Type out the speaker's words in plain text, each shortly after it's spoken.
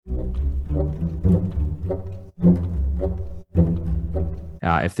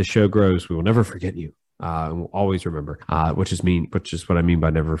If the show grows, we will never forget you. And we'll always remember, which is what I mean by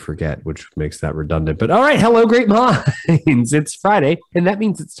never forget, which makes that redundant. But all right, hello, great minds. It's Friday, and that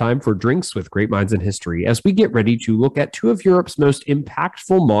means it's time for Drinks with Great Minds in History as we get ready to look at two of Europe's most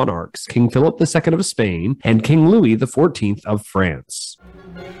impactful monarchs, King Philip II of Spain and King Louis XIV of France.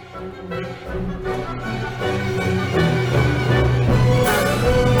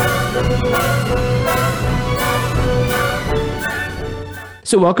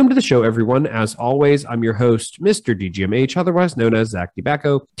 So welcome to the show, everyone. As always, I'm your host, Mr. DGMH, otherwise known as Zach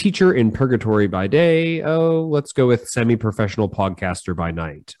DeBacco, teacher in purgatory by day. Oh, let's go with semi-professional podcaster by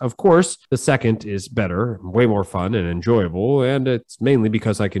night. Of course, the second is better, way more fun and enjoyable, and it's mainly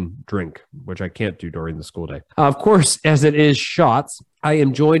because I can drink, which I can't do during the school day. Of course, as it is shots, I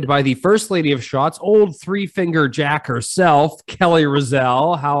am joined by the First Lady of Shots, old three-finger Jack herself, Kelly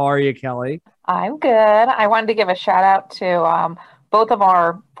Roselle. How are you, Kelly? I'm good. I wanted to give a shout out to both of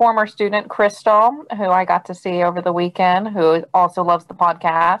our former student, Crystal, who I got to see over the weekend, who also loves the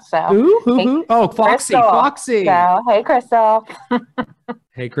podcast. So, who? Oh, Foxy, Crystal. Foxy. So, hey, Crystal.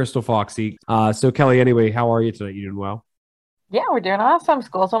 Hey, Crystal Foxy. So, Kelly, anyway, how are you tonight? You doing well? Yeah, we're doing awesome.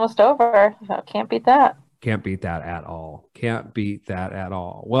 School's almost over, so can't beat that. Can't beat that at all. Can't beat that at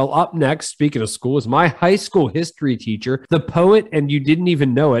all. Well, up next, speaking of school, is my high school history teacher, the poet, and you didn't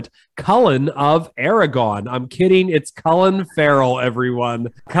even know it, Cullen of Aragon. I'm kidding. It's Cullen Farrell, everyone.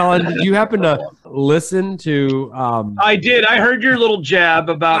 Cullen, did you happen to listen to... I did. I heard your little jab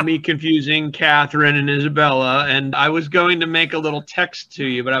about me confusing Catherine and Isabella, and I was going to make a little text to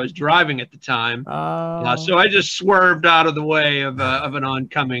you, but I was driving at the time. So I just swerved out of the way of an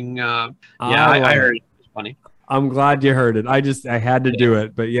oncoming... I heard it. Funny. I'm glad you heard it. I had to do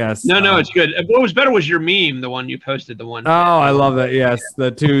it, but yes. No, it's good. What was better was your meme, the one you posted, the one. Oh, I love that. Yes,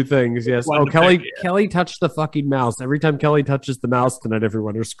 the two things. Yes. Oh, Kelly touched the fucking mouse. Every time Kelly touches the mouse tonight,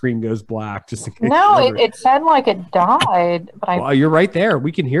 everyone, her screen goes black. Just in case. No, it said like it died, but well, you're right there.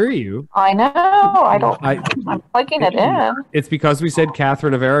 We can hear you. I know. I'm plugging it in. It's because we said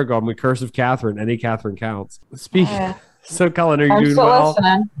Catherine of Aragon. We curse of Catherine. Any Catherine counts. So, Cullen, are you doing well?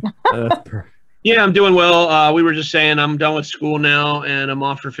 Listening. That's perfect. Yeah, I'm doing well. We were just saying I'm done with school now, and I'm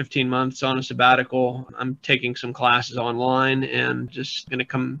off for 15 months on a sabbatical. I'm taking some classes online and just going to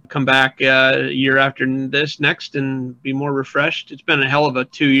come back a year after this next and be more refreshed. It's been a hell of a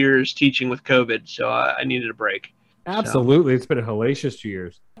 2 years teaching with COVID, so I needed a break. Absolutely. So. It's been a hellacious 2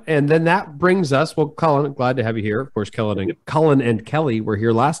 years. And then that brings us, well, Cullen, glad to have you here. Of course, Cullen and Kelly were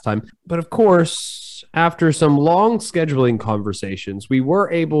here last time. But of course, after some long scheduling conversations, we were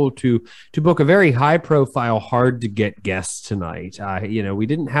able to book a very high-profile, hard-to-get guest tonight. We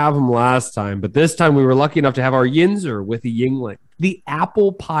didn't have him last time, but this time we were lucky enough to have our Yinzer with a Yingling, the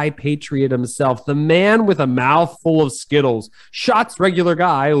apple pie patriot himself, the man with a mouth full of Skittles, Shots regular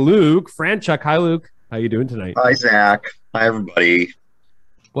guy, Luke Franchuk. Hi, Luke. How you doing tonight? Hi, Zach. Hi, everybody.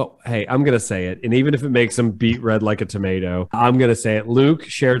 Well, hey, I'm going to say it. And even if it makes them beet red like a tomato, I'm going to say it. Luke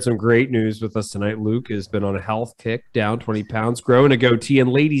shared some great news with us tonight. Luke has been on a health kick, down 20 pounds, growing a goatee. And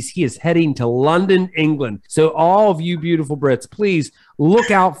ladies, he is heading to London, England. So all of you beautiful Brits, please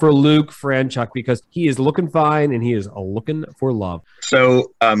look out for Luke Franchuk because he is looking fine and he is looking for love.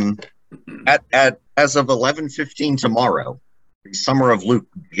 So as of 11:15 tomorrow, the summer of Luke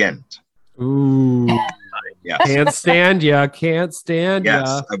begins. Ooh. Yes. Can't stand ya. Yes,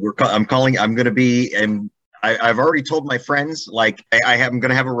 I'm calling. I'm going to be, and I've already told my friends, like I'm going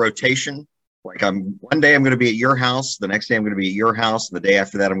to have a rotation. Like one day I'm going to be at your house, the next day I'm going to be at your house, and the day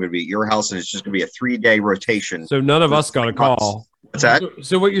after that I'm going to be at your house, and it's just going to be a 3-day rotation. So none of us got a call. What's that?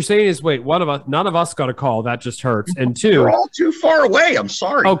 So what you're saying is, wait, none of us got a call. That just hurts. And two, we're all too far away. I'm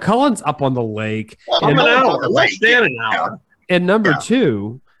sorry. Oh, Cullen's up on the lake. I'm an hour. Let's stand an hour. And number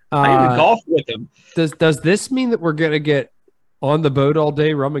two. I even golf with him. Does this mean that we're going to get on the boat all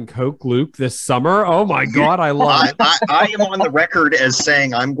day, rum and coke, Luke, this summer? Oh my God, I love it. I am on the record as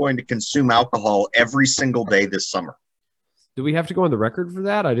saying I'm going to consume alcohol every single day this summer. Do we have to go on the record for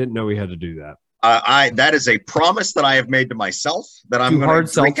that? I didn't know we had to do that. That is a promise that I have made to myself that I'm going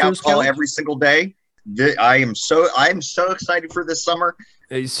to drink alcohol every single day. I am so excited for this summer.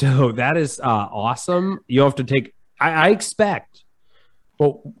 So that is awesome. You have to take. I expect.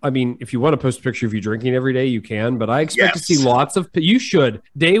 Well, I mean, if you want to post a picture of you drinking every day, you can. But I expect to see lots of. You should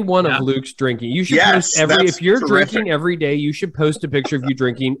day one of Luke's drinking. You should post if you're drinking every day. You should post a picture of you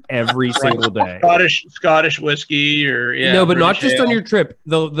drinking every single day. Scottish whiskey or no, but British not just ale. On your trip.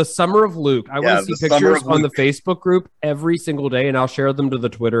 The summer of Luke. I want to see pictures on the Facebook group every single day, and I'll share them to the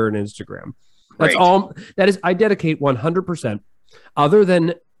Twitter and Instagram. That's all. That is, I dedicate 100%. Other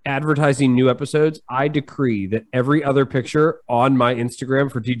than advertising new episodes, I decree that every other picture on my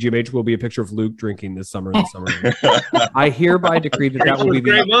Instagram for TGMH will be a picture of Luke drinking this summer in the summer. I hereby decree that will be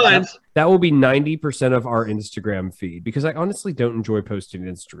that will be 90% of our Instagram feed, because I honestly don't enjoy posting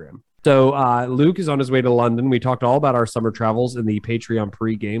to Instagram. So Luke is on his way to London. We talked all about our summer travels in the Patreon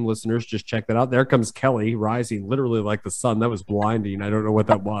pre-game. Listeners, just check that out. There comes Kelly rising literally like the sun. That was blinding. I don't know what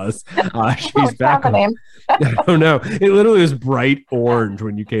that was. She's back. I don't know. It literally was bright orange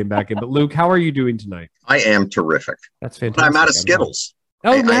when you came back in. But Luke, how are you doing tonight? I am terrific. That's fantastic. I'm out of Skittles.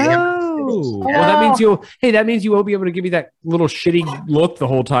 Oh, no. Well, that means you won't be able to give me that little shitty look the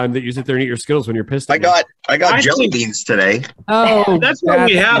whole time that you sit there and eat your Skittles when you're pissed. I got jelly beans today. Oh, that's why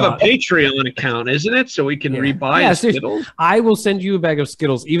we have a Patreon account, isn't it? So we can rebuy Skittles. I will send you a bag of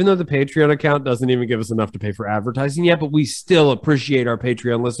Skittles, even though the Patreon account doesn't even give us enough to pay for advertising yet. But we still appreciate our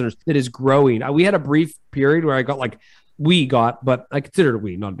Patreon listeners. It is growing. We had a brief period where I got but I consider it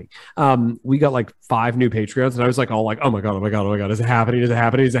we, not me. We got like 5 new Patreons, and I was like, oh my god, is it happening?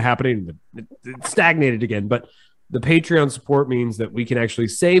 It stagnated again, but the Patreon support means that we can actually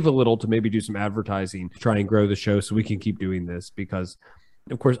save a little to maybe do some advertising to try and grow the show, so we can keep doing this, because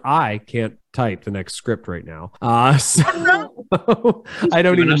of course I can't type the next script right now. So I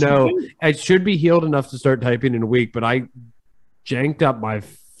don't even know. I should be healed enough to start typing in a week, but I janked up my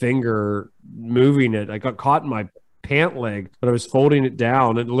finger moving it. I got caught in my pant leg, but I was folding it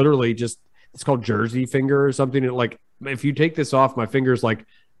down, and literally it's called jersey finger or something. It, like, if you take this off, my finger's like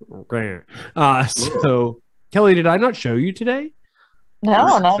so Kelly, did I not show you today? No.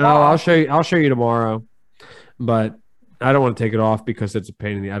 I'll show you tomorrow, but I don't want to take it off because it's a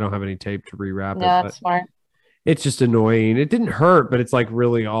pain in the I don't have any tape to rewrap it. Yeah, that's smart. It's just annoying. It didn't hurt, but it's like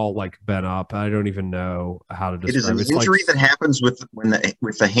really all like bent up. I don't even know how to describe it. It is an injury that happens with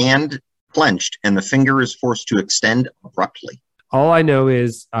the hand clenched and the finger is forced to extend abruptly. All I know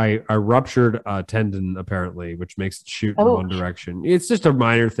is I ruptured a tendon, apparently, which makes it shoot in one direction. It's just a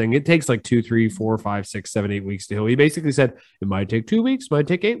minor thing. It takes like 2, 3, 4, 5, 6, 7, 8 weeks to heal. He basically said it might take 2 weeks, might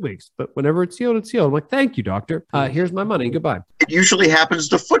take 8 weeks, but whenever it's healed, it's healed. I'm like, thank you, doctor. Here's my money. Goodbye. It usually happens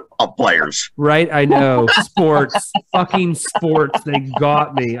to football players. Right? I know. Sports. Fucking sports. They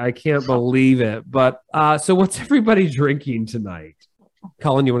got me. I can't believe it. But so what's everybody drinking tonight?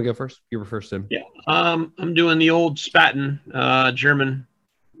 Colin, you want to go first? You were first, Tim. Yeah. I'm doing the old Spaten German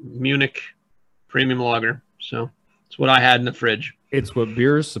Munich premium lager. So it's what I had in the fridge. It's what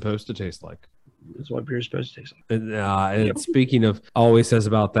beer is supposed to taste like. It's what beer is supposed to taste like. And speaking of always says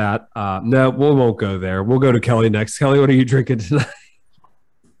about that, no, we won't go there. We'll go to Kelly next. Kelly, what are you drinking tonight?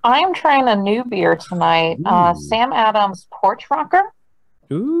 I'm trying a new beer tonight. Sam Adams Porch Rocker.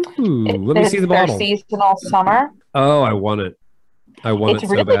 Ooh, let me see the bottle. Their seasonal summer. Oh, I want it. It's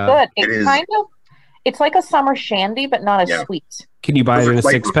really so bad. Good. It's like a summer shandy, but not as sweet. Can you buy it in a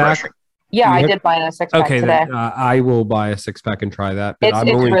 6-pack? Yeah, I did buy it in a 6-pack today. Then, I will buy a 6-pack and try that. But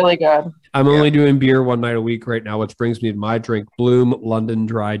it's really good. I'm only doing beer one night a week right now, which brings me to my drink, Bloom London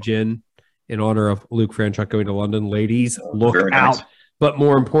Dry Gin, in honor of Luke Franchuk going to London. Ladies, look out. Nice. But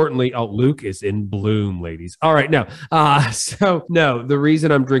more importantly, Luke is in Bloom, ladies. All right, no. The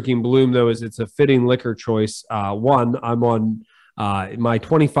reason I'm drinking Bloom, though, is it's a fitting liquor choice. One, I'm on my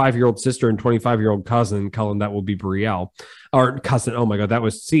 25-year-old sister and 25-year-old cousin, Cullen, that will be Brielle. Or cousin, oh my God,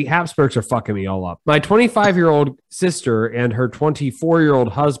 Habsburgs are fucking me all up. My 25-year-old sister and her 24-year-old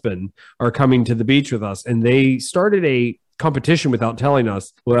husband are coming to the beach with us, and they started a competition without telling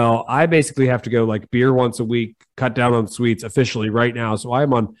us. Well, I basically have to go like beer once a week, cut down on sweets officially right now. So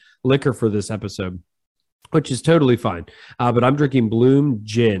I'm on liquor for this episode, which is totally fine. But I'm drinking Bloom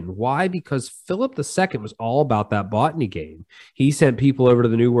Gin. Why? Because Philip II was all about that botany game. He sent people over to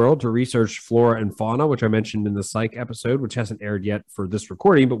the New World to research flora and fauna, which I mentioned in the Psych episode, which hasn't aired yet for this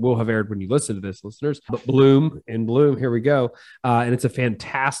recording, but will have aired when you listen to this, listeners. But Bloom, here we go. And it's a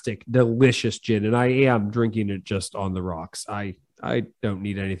fantastic, delicious gin. And I am drinking it just on the rocks. I don't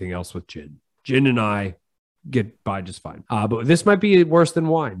need anything else with gin. Gin and I get by just fine. But this might be worse than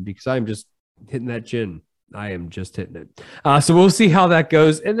wine because I'm just hitting that gin. I am just hitting it. So we'll see how that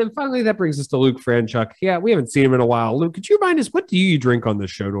goes. And then finally, that brings us to Luke Franchuk. Yeah, we haven't seen him in a while. Luke, could you remind us, what do you drink on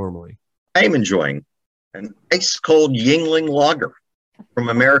this show normally? I am enjoying an ice-cold Yuengling lager from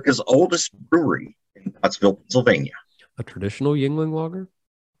America's oldest brewery in Pottsville, Pennsylvania. A traditional Yuengling lager?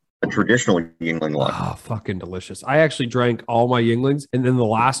 A traditional Yuengling lager. Oh, fucking delicious. I actually drank all my Yuenglings, and then the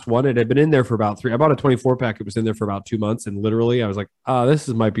last one, it had been in there for about 3. I bought a 24-pack. It was in there for about 2 months, and literally I was like, this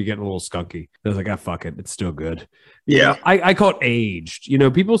might be getting a little skunky. And I was like, fuck it. It's still good. Yeah. I call it aged.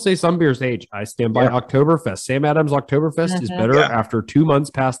 People say some beers age. I stand by Oktoberfest. Sam Adams Oktoberfest is better after 2 months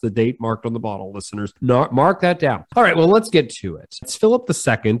past the date marked on the bottle, listeners. Mark that down. All right, well, let's get to it. It's Philip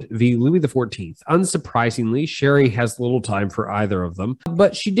II v. Louis XIV. Unsurprisingly, Sherry has little time for either of them,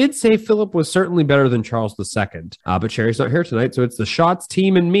 but she did say Philip was certainly better than Charles II. But Sherry's not here tonight, so it's the Shots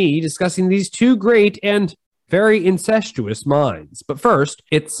team and me discussing these two great and very incestuous minds. But first,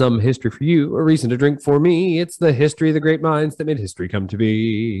 it's some history for you, a reason to drink for me. It's the history of the great minds that made history come to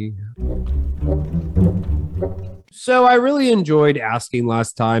be. So I really enjoyed asking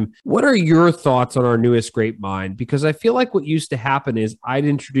last time, what are your thoughts on our newest great mind? Because I feel like what used to happen is I'd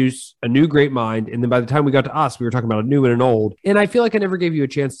introduce a new great mind, and then by the time we got to us, we were talking about a new and an old. And I feel like I never gave you a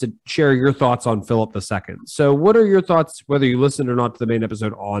chance to share your thoughts on Philip II. So what are your thoughts, whether you listened or not, to the main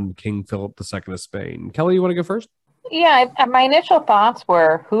episode on King Philip II of Spain? Kelly, you want to go first? Yeah, my initial thoughts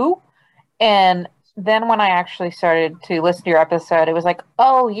were who? And then when I actually started to listen to your episode, it was like,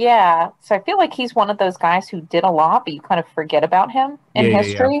 oh, yeah. So I feel like he's one of those guys who did a lot, but you kind of forget about him in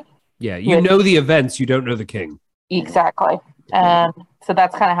history. Yeah, you know the events, you don't know the king. Exactly. And so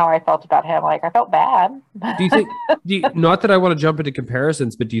that's kind of how I felt about him. Like, I felt bad. Do you think, not that I want to jump into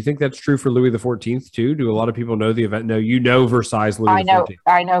comparisons, but do you think that's true for Louis XIV too? Do a lot of people know the event? No, Versailles Louis XIV.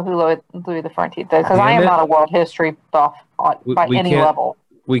 I know who Louis XIV is, because I am not a world history buff by any level.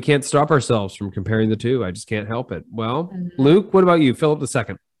 We can't stop ourselves from comparing the two. I just can't help it. Well, Luke, what about you? Philip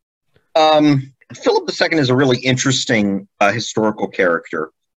II. Philip II is a really interesting historical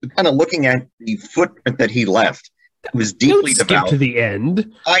character. Kind of looking at the footprint that he left, it was deeply devout. Skip to the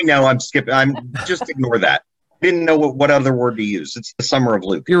end. I know, I'm skipping. I'm just ignore that. Didn't know what other word to use. It's the Summer of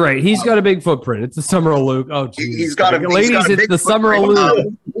Luke. You're right. He's got a big footprint. It's the Summer of Luke. Oh, geez. He's got a it's the Summer of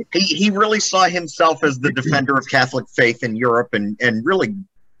Luke. He really saw himself as the defender of Catholic faith in Europe and really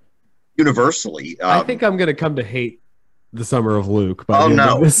universally. I think I'm going to come to hate the Summer of Luke.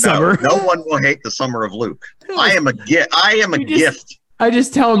 Summer. No one will hate the Summer of Luke. I am a gift. I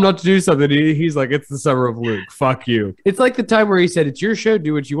just tell him not to do something. He's like, it's the Summer of Luke. Fuck you. It's like the time where he said, it's your show,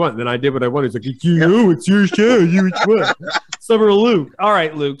 do what you want. And then I did what I wanted. He's like, it's your show, you what you want. Summer of Luke. All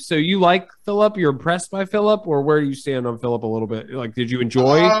right, Luke. So you like Philip? You're impressed by Philip? Or where do you stand on Philip a little bit? Like, did you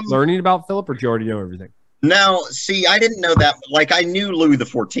enjoy learning about Philip, or did you already know everything? No, see, I didn't know that. Like, I knew Louis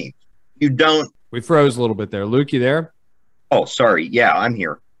XIV. You don't. We froze a little bit there. Luke, you there? Oh, sorry. Yeah, I'm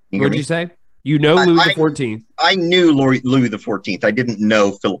here. What'd you say? You know Louis XIV. I knew Louis XIV. I didn't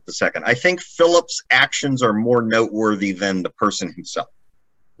know Philip II. I think Philip's actions are more noteworthy than the person himself.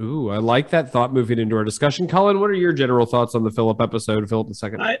 Ooh, I like that thought moving into our discussion. Colin, what are your general thoughts on the Philip episode, Philip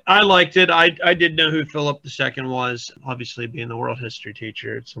II? I liked it. I did know who Philip II was. Obviously, being the world history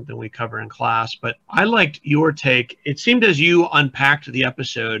teacher, it's something we cover in class. But I liked your take. It seemed as you unpacked the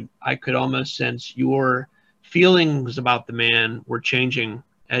episode, I could almost sense your feelings about the man were changing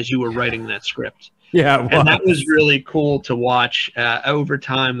as you were writing that script. Yeah, and that was really cool to watch over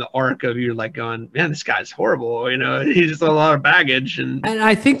time. The arc of you like going, man, this guy's horrible. He's just a lot of baggage. And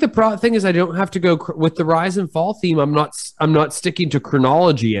I think the thing is, I don't have to go with the rise and fall theme. I'm not sticking to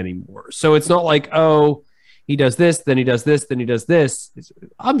chronology anymore. So it's not like, oh, he does this, then he does this, then he does this.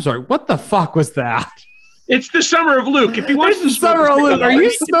 I'm sorry, what the fuck was that? It's the Summer of Luke. If you want to Summer of Luke, are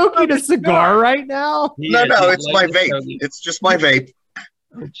you smoking a cigar right now? No, it's my vape. It's just my vape.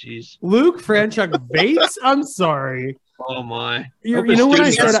 Oh, jeez. Luke Franchuk vapes? I'm sorry. Oh, my. You know what I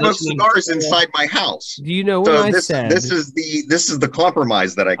said? I smoke cigars inside my house. Do you know what I said? This is the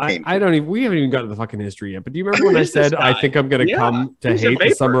compromise that I came to. We haven't even gotten to the fucking history yet, but do you remember when I said I think I'm going to come to hate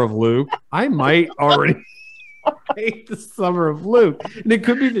the Summer of Luke? I might already hate the Summer of Luke. And it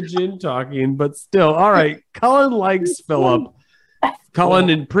could be the gin talking, but still. All right. Colin likes Philip. Colin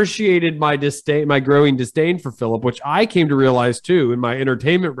appreciated my growing disdain for Philip, which I came to realize too in my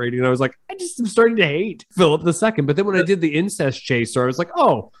entertainment rating. I was like, I just am starting to hate Philip II. But then when I did the incest chaser, I was like,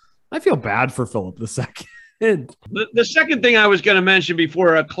 oh, I feel bad for Philip II. The second thing I was going to mention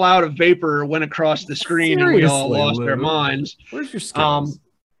before a cloud of vapor went across the screen and we all lost our minds. Where's your skills?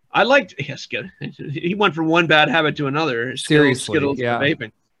 I liked, he went from one bad habit to another. Skittles yeah.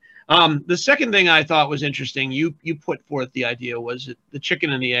 Vaping. The second thing I thought was interesting, you put forth the idea, was it the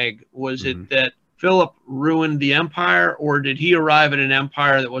chicken and the egg? Was it that Philip ruined the empire, or did he arrive at an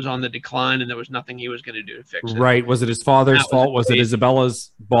empire that was on the decline and there was nothing he was going to do to fix it? Right. Was it his father's fault? Was it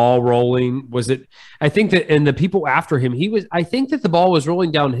Isabella's ball rolling? Was it, I think that, and the people after him, I think that the ball was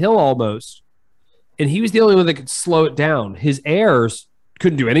rolling downhill almost, and he was the only one that could slow it down. His heirs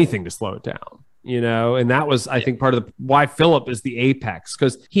couldn't do anything to slow it down. And that was, I think, part of why Philip is the apex,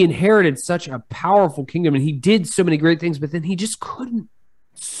 because he inherited such a powerful kingdom and he did so many great things, but then he just couldn't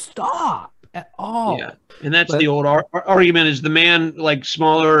stop at all. Yeah. And that's the old argument: is the man like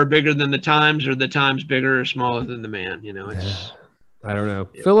smaller or bigger than the times, or the times bigger or smaller than the man? You know, it's. I don't know.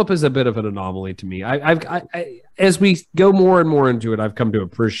 Yeah. Philip is a bit of an anomaly to me. I as we go more and more into it, I've come to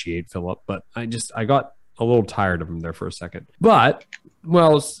appreciate Philip, but I got a little tired of him there for a second. But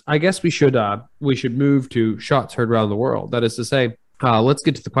well, I guess we should move to shots heard around the world. That is to say, let's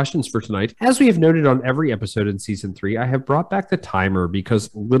get to the questions for tonight. As we have noted on every episode in season 3, I have brought back the timer because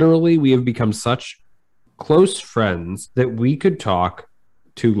literally we have become such close friends that we could talk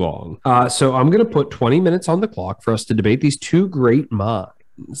too long. So I'm going to put 20 minutes on the clock for us to debate these two great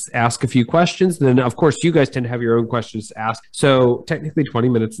minds, ask a few questions. And then, of course, you guys tend to have your own questions to ask. So technically 20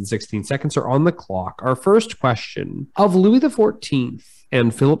 minutes and 16 seconds are on the clock. Our first question: of Louis XIV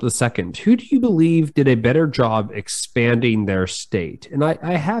and Philip II, who do you believe did a better job expanding their state? And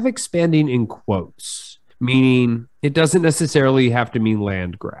I have expanding in quotes, meaning it doesn't necessarily have to mean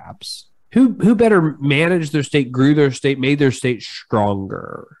land grabs. Who better managed their state, grew their state, made their state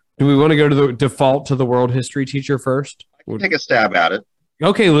stronger? Do we want to go to the default to the world history teacher first? I can take a stab at it.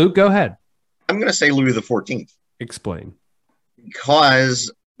 Okay, Luke, go ahead. I'm going to say Louis XIV. Explain.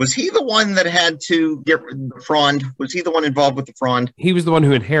 Because was he the one that had to get the Fronde? Was he the one involved with the Fronde? He was the one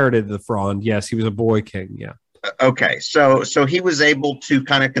who inherited the Fronde. Yes, he was a boy king. Yeah. Okay, so he was able to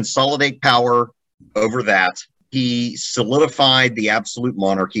kind of consolidate power over that. He solidified the absolute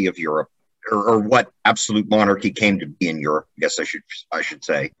monarchy of Europe. Or what absolute monarchy came to be in Europe, I guess I should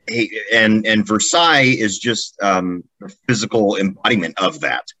say. And Versailles is just a physical embodiment of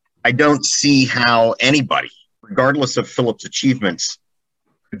that. I don't see how anybody, regardless of Philip's achievements,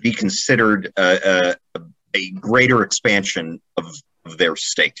 could be considered a greater expansion of their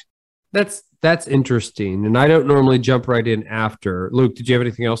state. That's interesting, and I don't normally jump right in after. Luke, did you have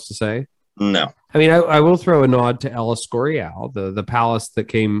anything else to say? No. I mean, I will throw a nod to El Escorial, the palace that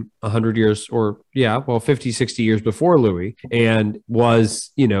came 100 years 50, 60 years before Louis, and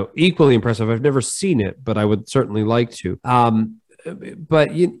was, equally impressive. I've never seen it, but I would certainly like to.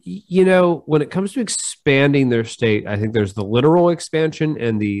 But, when it comes to expanding their state, I think there's the literal expansion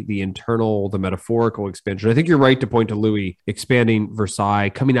and the internal, the metaphorical expansion. I think you're right to point to Louis expanding Versailles,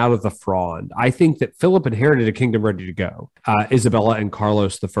 coming out of the Fronde. I think that Philip inherited a kingdom ready to go. Isabella and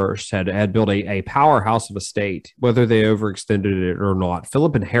Carlos I had built a powerhouse of a state, whether they overextended it or not.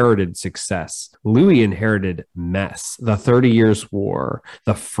 Philip inherited success. Louis inherited mess, the 30 Years' War,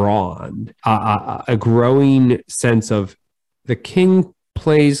 the Fronde, a growing sense of the king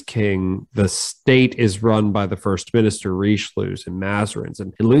plays king, the state is run by the first minister, Richelieu's and Mazarin's,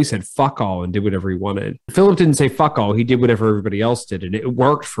 and Louis said fuck all and did whatever he wanted. Philip didn't say fuck all, he did whatever everybody else did, and it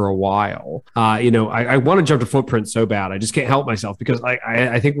worked for a while. I want to jump to footprint so bad, I just can't help myself, because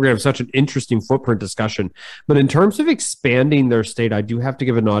I think we're going to have such an interesting footprint discussion. But in terms of expanding their state, I do have to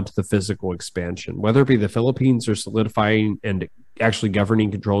give a nod to the physical expansion, whether it be the Philippines or solidifying and actually governing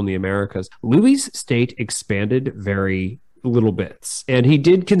control in the Americas. Louis' state expanded very little bits, and he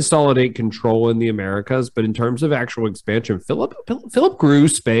did consolidate control in the Americas, but in terms of actual expansion, Philip grew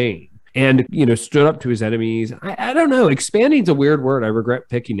Spain and stood up to his enemies. I don't know, expanding's a weird word, I regret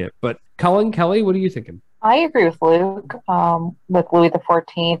picking it, but Cullen, Kelly, what are you thinking? I agree with Luke. With Louis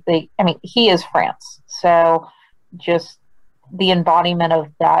XIV, he is France, so just the embodiment of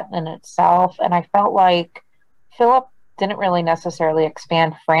that in itself. And I felt like Philip didn't really necessarily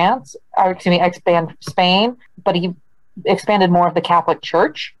expand expand Spain, but he expanded more of the Catholic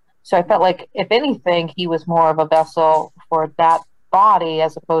Church. So I felt like, if anything, he was more of a vessel for that body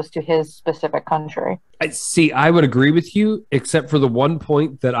as opposed to his specific country. I would agree with you, except for the one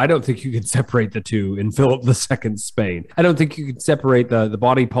point that I don't think you can separate the two in Philip II's Spain. I don't think you can separate the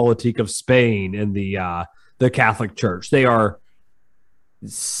body politic of Spain and the Catholic Church. They are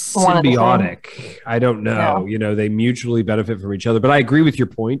symbiotic. I don't know. Yeah. They mutually benefit from each other. But I agree with your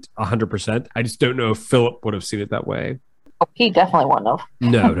point 100%. I just don't know if Philip would have seen it that way. He definitely wouldn't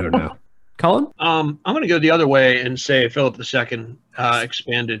have. No. Colin? I'm going to go the other way and say Philip II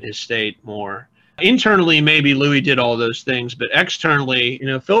expanded his state more. Internally, maybe Louis did all those things, but externally,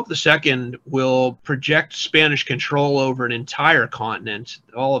 Philip II will project Spanish control over an entire continent,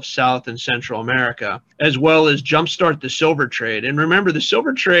 all of South and Central America, as well as jumpstart the silver trade. And remember, the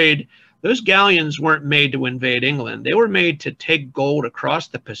silver trade, those galleons weren't made to invade England. They were made to take gold across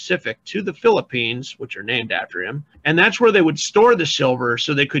the Pacific to the Philippines, which are named after him. And that's where they would store the silver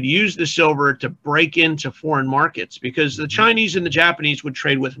so they could use the silver to break into foreign markets, because the Chinese and the Japanese would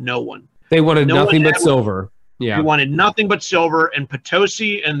trade with no one. They wanted nothing but silver. Yeah. They wanted nothing but silver, and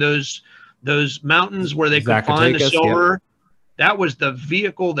Potosi and those mountains where they could find the silver, that was the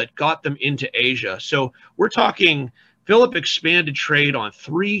vehicle that got them into Asia. So we're talking Philip expanded trade on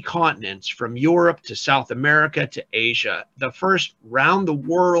 3 continents, from Europe to South America to Asia. The first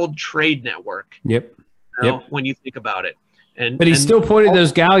round-the-world trade network. Yep. When you think about it. But he still pointed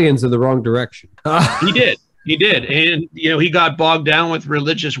those galleons in the wrong direction. He did. And, he got bogged down with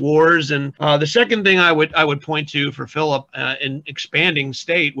religious wars. And the second thing I would point to for Philip in expanding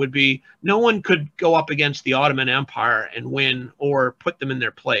state would be no one could go up against the Ottoman Empire and win or put them in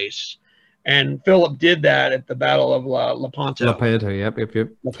their place. And Philip did that at the Battle of Lepanto. Yep.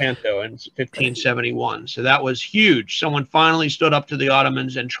 Lepanto in 1571. So that was huge. Someone finally stood up to the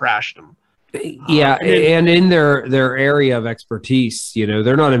Ottomans and trashed them. Yeah, and in their area of expertise,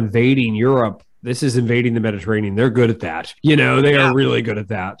 they're not invading Europe. This is invading the Mediterranean. They're good at that. They are really good at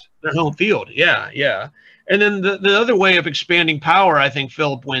that. Their home field. Yeah. And then the other way of expanding power, I think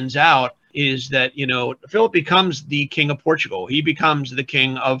Philip wins out, is that, Philip becomes the king of Portugal. He becomes the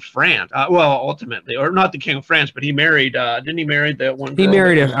king of France. Ultimately, or not the king of France, but he married, didn't he marry that one girl? He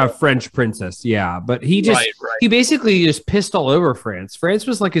married a French princess, yeah. But he just, he basically just pissed all over France. France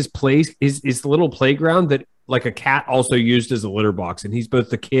was like his place, his little playground that like a cat also used as a litter box. And he's both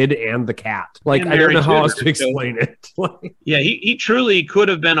the kid and the cat. Like, I don't know how else to explain it. Yeah, he truly could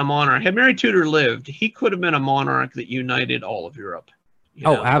have been a monarch. Had Mary Tudor lived, he could have been a monarch that united all of Europe.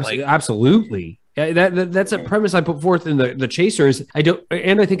 Absolutely. That's a premise I put forth in the Chaser. Is I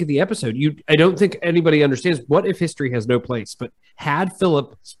think in the episode, I don't think anybody understands what if history has no place. But had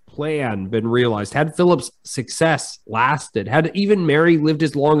Philip's plan been realized, had Philip's success lasted, had even Mary lived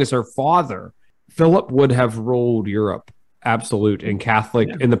as long as her father, Philip would have ruled Europe absolute and Catholic,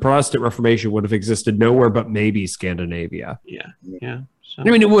 and the Protestant Reformation would have existed nowhere but maybe Scandinavia. Yeah. So. I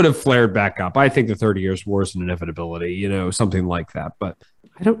mean, it would have flared back up. I think the 30 Years' War is an inevitability, something like that. But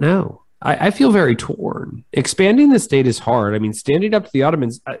I don't know. I feel very torn. Expanding the state is hard. I mean, standing up to the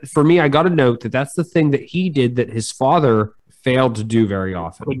Ottomans, for me, I got to note that that's the thing that he did that his father failed to do very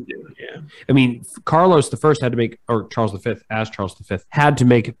often. I mean, Carlos I had to make, or Charles V, had to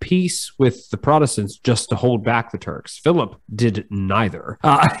make peace with the Protestants just to hold back the Turks. Philip did neither.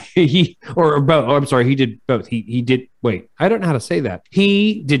 He did both. He did. Wait, I don't know how to say that.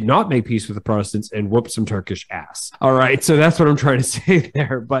 He did not make peace with the Protestants and whooped some Turkish ass. All right, so that's what I'm trying to say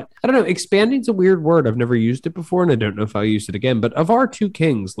there. But I don't know. Expanding's a weird word. I've never used it before, and I don't know if I'll use it again. But of our 2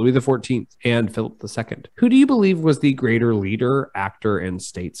 kings, Louis XIV and Philip II, who do you believe was the greater leader, actor, and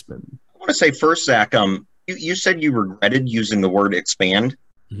statesman? I want to say first, Zach, you said you regretted using the word expand.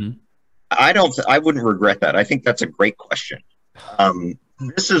 Mm-hmm. I wouldn't regret that. I think that's a great question.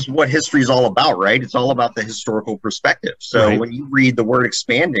 This is what history is all about, right? It's all about the historical perspective. So when you read the word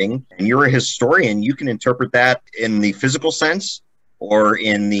expanding and you're a historian, you can interpret that in the physical sense or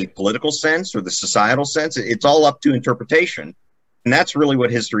in the political sense or the societal sense. It's all up to interpretation. And that's really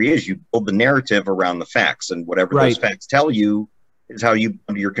what history is. You build the narrative around the facts, and whatever those facts tell you is how you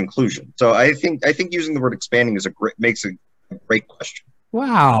come to your conclusion. So I think using the word expanding makes a great question.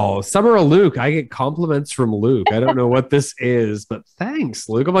 Wow. Summer of Luke. I get compliments from Luke. I don't know what this is, but thanks,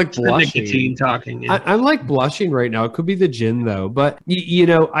 Luke. I'm like blushing. Nicotine talking. Yeah. I'm like blushing right now. It could be the gin though, but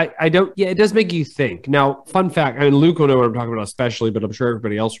I don't, it does make you think. Now, fun fact, I mean, Luke will know what I'm talking about especially, but I'm sure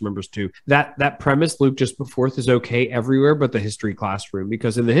everybody else remembers too. That premise Luke just put forth is okay everywhere but the history classroom,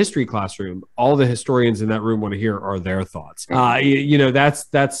 because in the history classroom, all the historians in that room want to hear are their thoughts.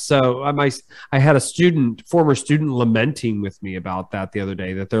 That's so I had a former student lamenting with me about that the other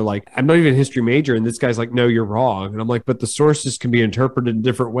day, that they're like, I'm not even a history major, and this guy's like, no, you're wrong. And I'm like, but the sources can be interpreted in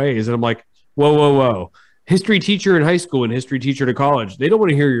different ways. And I'm like, whoa. History teacher in high school and history teacher to college, they don't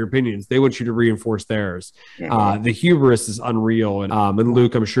want to hear your opinions. They want you to reinforce theirs. The hubris is unreal. And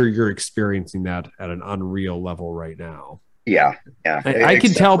Luke, I'm sure you're experiencing that at an unreal level right now. Yeah. I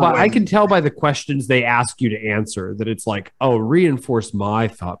can tell by the questions they ask you to answer that it's like, oh, reinforce my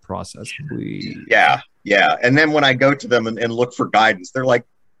thought process, please. Yeah. And then when I go to them and look for guidance, they're like,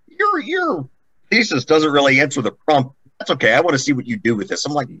 your thesis doesn't really answer the prompt. That's okay. I want to see what you do with this.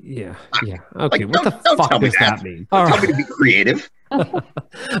 I'm like, yeah. Okay. What the fuck does that mean? Tell me to be creative. All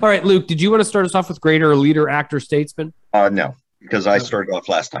right, Luke, did you want to start us off with greater leader, actor, statesman? No, because I started off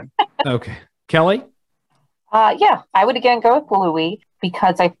last time. Okay. Kelly? Yeah, I would again go with Louis,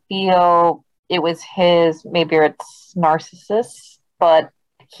 because I feel it was maybe it's narcissist, but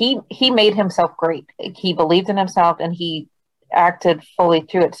he made himself great. He believed in himself and he acted fully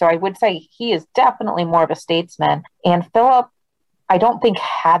through it. So I would say he is definitely more of a statesman. And Philip, I don't think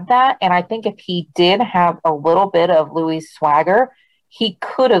had that. And I think if he did have a little bit of Louis' swagger, he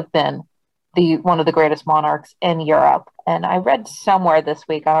could have been one of the greatest monarchs in Europe. And I read somewhere this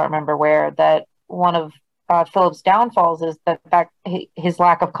week, I don't remember where, that one of Philip's downfalls is that his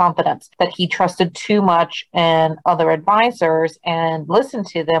lack of confidence, that he trusted too much in other advisors and listened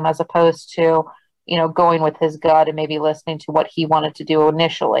to them as opposed to, going with his gut and maybe listening to what he wanted to do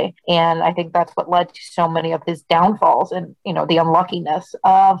initially. And I think that's what led to so many of his downfalls and, the unluckiness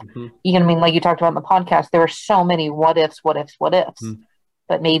of, like you talked about in the podcast, there were so many what ifs.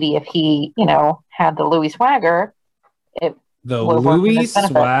 But maybe if he, had the Louis swagger, the Louis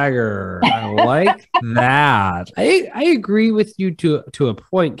swagger. I like that. I agree with you to a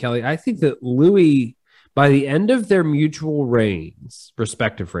point, Kelly. I think that Louis, by the end of their mutual reigns,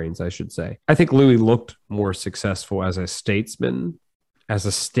 respective reigns, I should say, I think Louis looked more successful as a statesman, as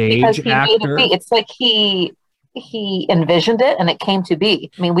a stage actor. It's like he envisioned it and it came to be.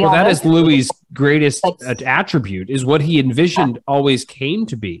 I mean, that is Louis' greatest attribute, is what he envisioned always came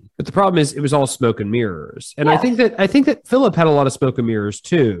to be. But the problem is it was all smoke and mirrors. And I think that Philip had a lot of smoke and mirrors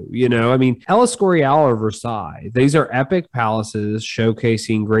too. I mean, El Escorial or Versailles, these are epic palaces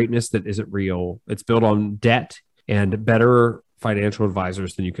showcasing greatness that isn't real. It's built on debt and better financial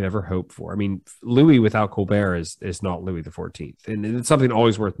advisors than you could ever hope for. I mean, Louis without Colbert is not Louis XIV, and it's something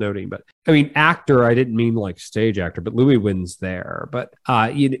always worth noting. But I mean, actor, I didn't mean like stage actor, but Louis wins there. But I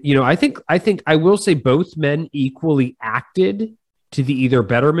think I will say both men equally acted to the either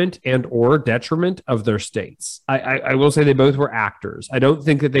betterment and or detriment of their states. I will say they both were actors. I don't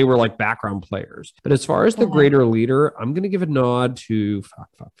think that they were like background players. But as far as the greater leader, I'm going to give a nod to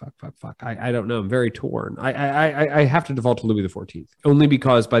fuck. I don't know. I'm very torn. I have to default to Louis XIV, only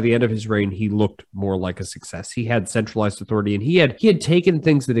because by the end of his reign, he looked more like a success. He had centralized authority, and he had taken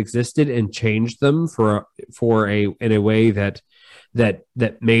things that existed and changed them in a way that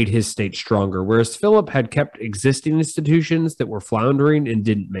made his state stronger, whereas Philip had kept existing institutions that were floundering and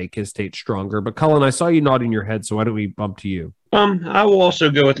didn't make his state stronger. But Cullen, I saw you nodding your head, so why don't we bump to you? I will also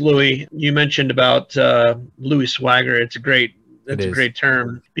go with Louis. You mentioned about Louis swagger. That's a great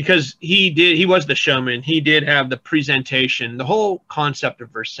term, because he was the showman. He did have the presentation. The whole concept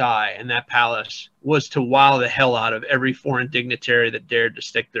of Versailles and that palace was to wow the hell out of every foreign dignitary that dared to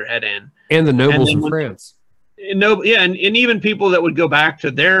stick their head in, and the nobles in France. No, yeah, and even people that would go back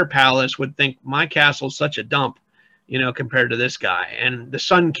to their palace would think my castle's such a dump, compared to this guy. And the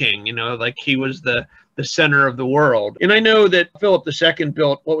Sun King, like he was the center of the world. And I know that Philip II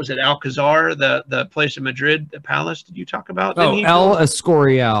built, what was it, Alcazar, the place in Madrid, the palace. Did you talk about? El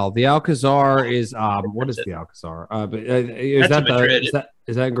Escorial. The Alcazar is what is the Alcazar? Is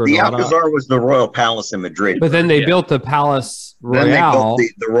that in Granada? The Alcazar was the royal palace in Madrid. But then they built the Palace Royal. Then they built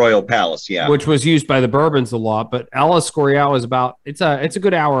the royal palace, yeah, which was used by the Bourbons a lot. But El Escorial is about it's a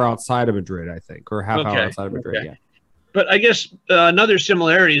good hour outside of Madrid, I think, or half hour outside of Madrid. Okay. Yeah. But I guess another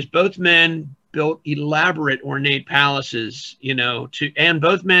similarity is both men built elaborate, ornate palaces, and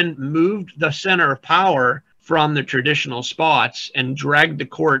both men moved the center of power from the traditional spots and dragged the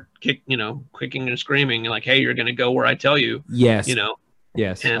court, kicking and screaming, like, "Hey, you're going to go where I tell you." Yes.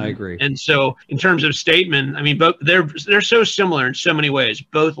 Yes, I agree. And so, in terms of statesmen, I mean, both they're so similar in so many ways.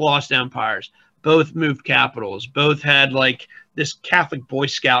 Both lost empires, both moved capitals, both had like this Catholic Boy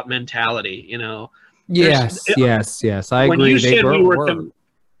Scout mentality. Yes. I agree.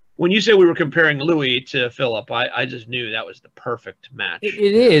 When you said we were comparing Louis to Philip, I just knew that was the perfect match. It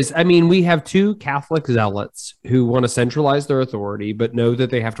is. I mean, we have two Catholic zealots who want to centralize their authority, but know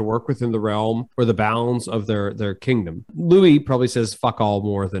that they have to work within the realm or the bounds of their kingdom. Louis probably says fuck all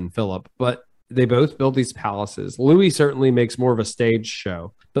more than Philip, but they both build these palaces. Louis certainly makes more of a stage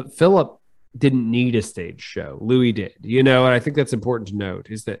show, but Philip didn't need a stage show. Louis did, and I think that's important to note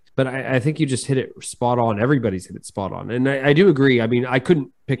is that, but I think you just hit it spot on. Everybody's hit it spot on. And I do agree. I mean, I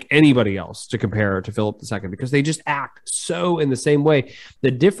couldn't pick anybody else to compare to Philip II because they just act so in the same way.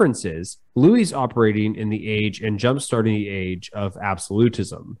 The difference is Louis operating in the age and jumpstarting the age of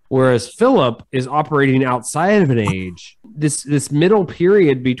absolutism, whereas Philip is operating outside of an age, this middle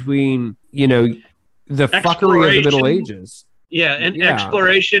period between, the fuckery of the Middle Ages. Yeah, and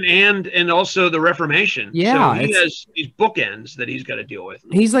exploration and also the Reformation. Yeah. So he has these bookends that he's got to deal with.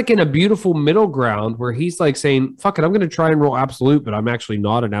 He's like in a beautiful middle ground where he's like saying, fuck it, I'm going to try and roll absolute, but I'm actually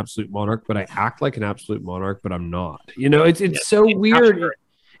not an absolute monarch, but I act like an absolute monarch, but I'm not. It's so weird. Absolutely.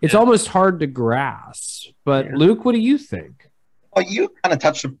 It's almost hard to grasp. But Luke, what do you think? Well, you kind of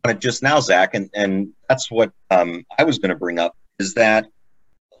touched upon it just now, Zach, and that's what I was going to bring up, is that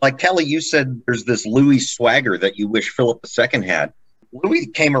like Kelly, you said there's this Louis swagger that you wish Philip II had. Louis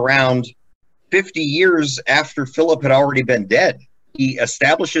came around 50 years after Philip had already been dead. He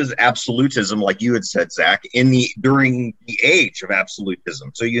establishes absolutism, like you had said, Zach, during the age of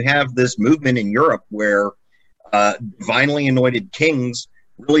absolutism. So you have this movement in Europe where divinely anointed kings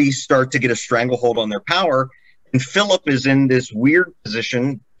really start to get a stranglehold on their power. And Philip is in this weird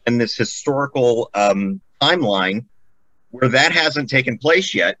position in this historical timeline where that hasn't taken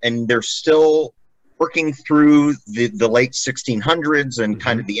place yet. And they're still working through the late 1600s and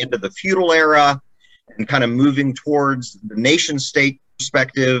kind of the end of the feudal era and kind of moving towards the nation state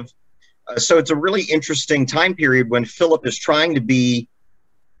perspective. So it's a really interesting time period when Philip is trying to be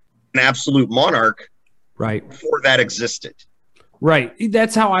an absolute monarch right before that existed. Right.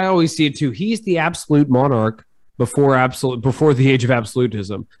 That's how I always see it too. He's the absolute monarch before the age of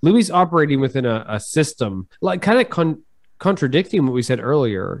absolutism. Louis operating within a system like kind of contradicting what we said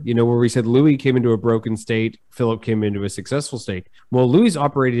earlier, where we said Louis came into a broken state, Philip came into a successful state. Well, Louis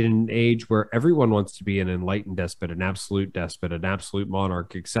operated in an age where everyone wants to be an enlightened despot, an absolute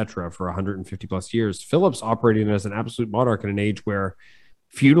monarch, etc. for 150 plus years. Philip's operating as an absolute monarch in an age where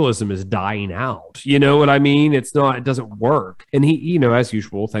feudalism is dying out. You know what I mean? It doesn't work. And he, as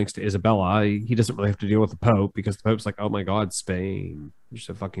usual, thanks to Isabella, he doesn't really have to deal with the Pope because the Pope's like, oh my God, Spain, you're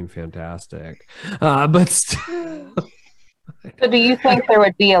so fucking fantastic. But still. So do you think there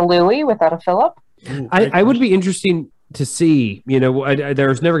would be a Louis without a Philip? I would be interesting to see,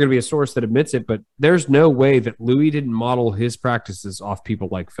 there's never going to be a source that admits it, but there's no way that Louis didn't model his practices off people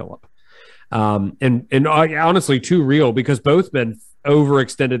like Philip. And honestly, too real, because both men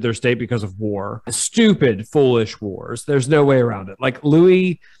overextended their state because of war. Stupid, foolish wars. There's no way around it. Like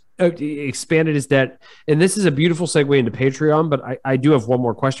Louis expanded his debt, and this is a beautiful segue into Patreon, but I do have one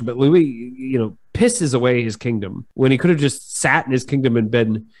more question. But Louis, pisses away his kingdom when he could have just sat in his kingdom and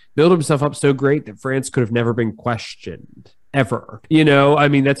built himself up so great that France could have never been questioned. Ever.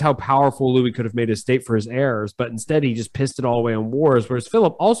 That's how powerful Louis could have made his state for his heirs, but instead he just pissed it all away on wars, whereas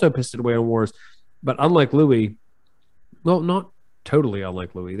Philip also pissed it away on wars. But unlike Louis, well, not totally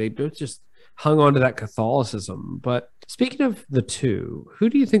unlike Louis, they both just hung on to that Catholicism. But speaking of the two, who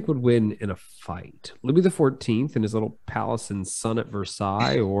do you think would win in a fight? Louis XIV and his little palace and son at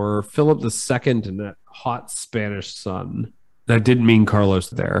Versailles, or Philip II and that hot Spanish son? I didn't mean Carlos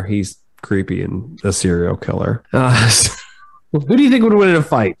there. He's creepy and a serial killer. Who do you think would win in a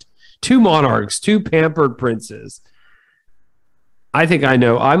fight? Two monarchs, two pampered princes. I think I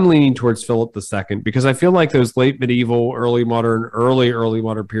know. I'm leaning towards Philip II because I feel like those late medieval, early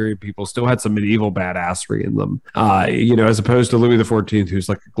modern period people still had some medieval badassery in them. As opposed to Louis XIV, who's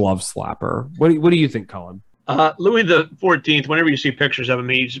like a glove slapper. What do you think, Colin? Louis XIV, whenever you see pictures of him,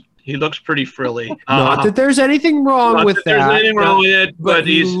 he looks pretty frilly. Not that there's anything wrong with that. There's anything wrong with it, but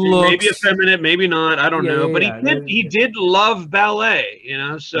he's looks... maybe effeminate, maybe not. I don't know. But he did love ballet,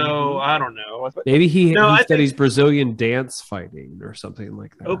 so I don't know. Maybe he studies Brazilian dance fighting or something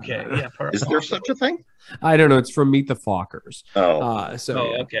like that. Okay, yeah. Is there such a thing? I don't know. It's from Meet the Fockers.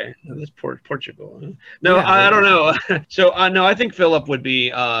 Okay. That's Portugal. No, I don't know. So, no, I think Philip would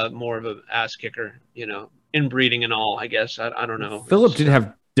be more of an ass kicker, inbreeding and all, I guess. I don't know. Philip did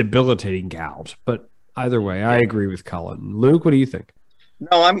have debilitating gout, but either way, I agree with Colin. Luke, what do you think?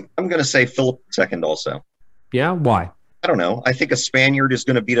 No, I'm going to say Philip II also. Yeah? Why? I don't know. I think a Spaniard is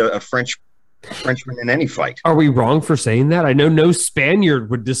going to beat a Frenchman in any fight. Are we wrong for saying that? I know no Spaniard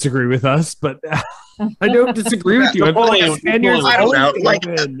would disagree with us, but I don't disagree with you. I don't know. Like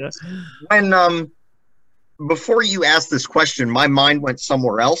when before you asked this question, my mind went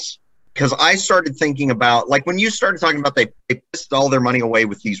somewhere else because I started thinking about like when you started talking about they pissed all their money away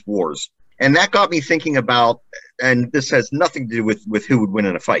with these wars, and that got me thinking about, and this has nothing to do with who would win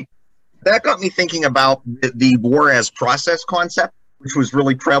in a fight. That got me thinking about the war as process concept, which was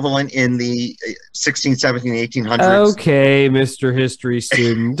really prevalent in the 16, 17, 1800s. Okay, Mr. History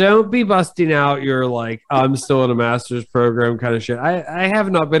student. Don't be busting out your, like, I'm still in a master's program kind of shit. I have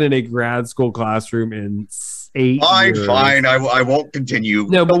not been in a grad school classroom in 8 years. Fine. I won't continue.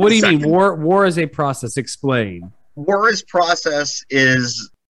 No, but what do you mean? War as a process. Explain. War as process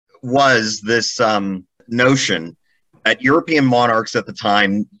was this notion that European monarchs at the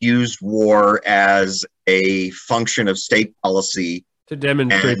time used war as a function of state policy to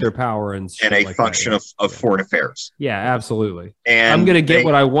demonstrate their power and a function of foreign affairs. Yeah, absolutely. And I'm going to get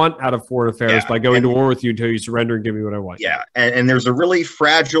what I want out of foreign affairs by going to war with you until you surrender and give me what I want. Yeah, and there's a really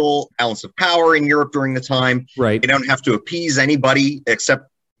fragile balance of power in Europe during the time. Right. You don't have to appease anybody except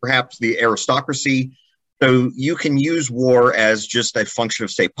perhaps the aristocracy. So you can use war as just a function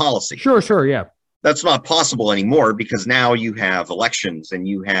of state policy. Sure, yeah. That's not possible anymore because now you have elections and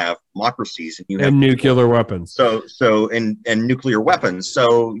you have democracies and you have nuclear weapons. So and nuclear weapons.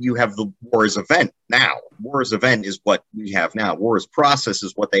 So you have the war as event now. War as event is what we have now. War as process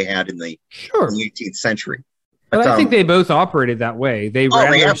is what they had in the 18th century. But I think they both operated that way. They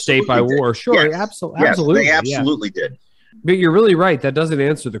ran their state by war. Sure, yes. Absolutely. They absolutely did. But you're really right. That doesn't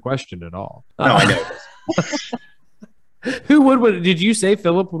answer the question at all. No, I know. Who would win? Did you say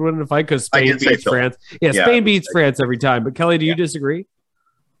Philip would win in a fight because Spain beats France? Yeah, Spain beats France every time. But Kelly, do you disagree?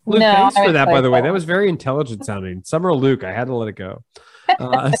 Luke, No, thanks I for would that, say by the way. so. That was very intelligent sounding. Summer or Luke, I had to let it go.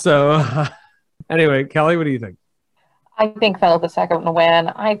 Anyway, Kelly, what do you think? I think Philip II will win.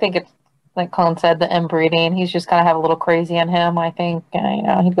 I think it's like Colin said, the inbreeding. He's just gotta have a little crazy in him. I think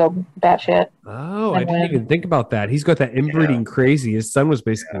he'd go batshit. Oh, I didn't even think about that. He's got that inbreeding crazy. His son was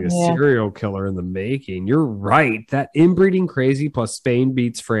basically a serial killer in the making. You're right. That inbreeding crazy plus Spain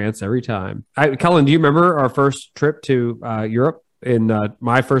beats France every time. Colin, do you remember our first trip to Europe? In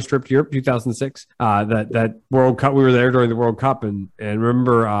my first trip to Europe, 2006, that World Cup, we were there during the World Cup, and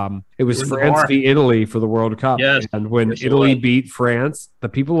remember, it was France v Italy for the World Cup. Yes, and when Italy beat France, the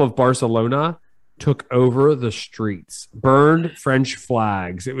people of Barcelona took over the streets, burned French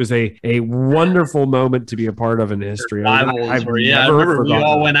flags. It was a wonderful moment to be a part of in history. I remember we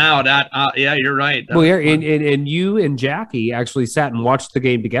all went out at. Yeah, you're right. Well, yeah, and you and Jackie actually sat and watched the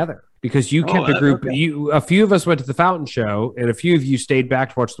game together. Because you kept a group, a few of us went to the fountain show, and a few of you stayed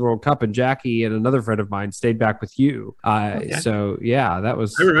back to watch the World Cup, and Jackie and another friend of mine stayed back with you. So yeah, that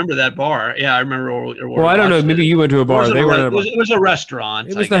was. I remember that bar. Yeah, I remember. Well, I don't know. Maybe you went to a bar. It was a restaurant.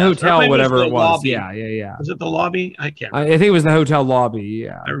 It was the hotel, whatever it was. Lobby. Yeah. Was it the lobby? I can't remember. I think it was the hotel lobby.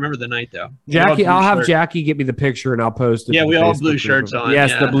 Yeah. I remember the night though. Jackie, I'll have Jackie get me the picture, and I'll post it. Yeah, we all have blue shirts on.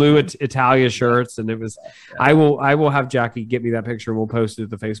 Yes, the blue Italia shirts, and it was. I will have Jackie get me that picture, and we'll post it to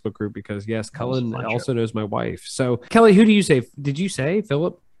the Facebook group because yes, Colin also knows my wife. So, Kelly, who do you say? Did you say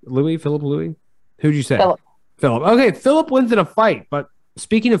Philip Louis? Who'd you say? Philip. Okay, Philip wins in a fight. But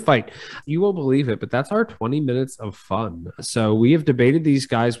speaking of fight, you won't believe it, but that's our 20 minutes of fun. So we have debated these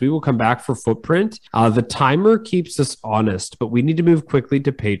guys. We will come back for Footprint. The timer keeps us honest, but we need to move quickly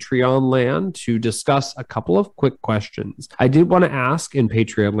to Patreon land to discuss a couple of quick questions. I did want to ask in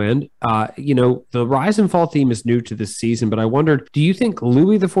Patreon land, the rise and fall theme is new to this season, but I wondered, do you think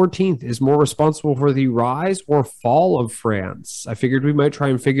Louis XIV is more responsible for the rise or fall of France? I figured we might try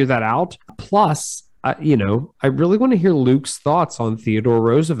and figure that out. Plus, I really want to hear Luke's thoughts on Theodore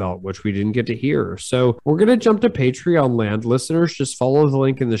Roosevelt, which we didn't get to hear. So we're going to jump to Patreon land. Listeners, just follow the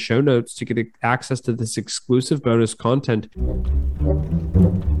link in the show notes to get access to this exclusive bonus content.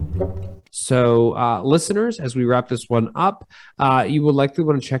 So listeners, as we wrap this one up, you will likely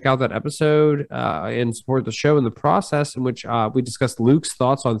want to check out that episode and support the show in the process in which we discussed Luke's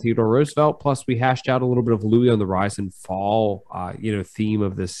thoughts on Theodore Roosevelt. Plus, we hashed out a little bit of Louis on the rise and fall, theme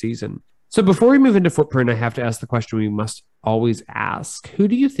of this season. So before we move into Footprint, I have to ask the question we must always ask. Who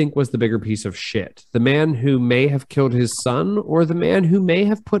do you think was the bigger piece of shit? The man who may have killed his son or the man who may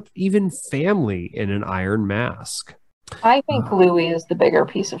have put even family in an iron mask? I think Louis is the bigger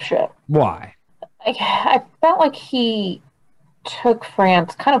piece of shit. Why? I felt like he took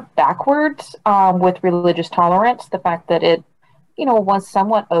France kind of backwards with religious tolerance. The fact that it, was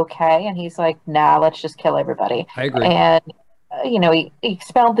somewhat okay. And he's like, nah, let's just kill everybody. I agree. And he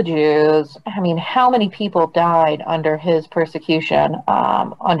expelled the Jews. I mean, how many people died under his persecution,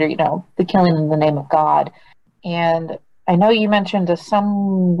 under, the killing in the name of God? And I know you mentioned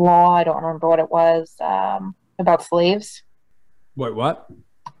some law, I don't remember what it was, about slaves. Wait, what?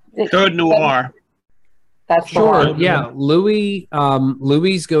 Code Noir. That's sure. Yeah. Louis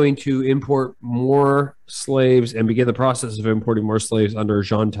is going to import more slaves and begin the process of importing more slaves under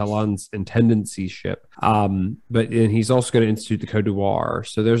Jean Talon's intendancyship. But he's also going to institute the Code Noir.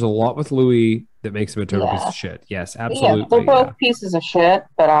 So there's a lot with Louis that makes him a total piece of shit. Yes, absolutely. Yeah, they're both pieces of shit,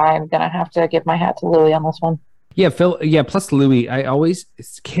 but I'm going to have to give my hat to Louis on this one. Yeah, Phil. Yeah, plus Louis, I always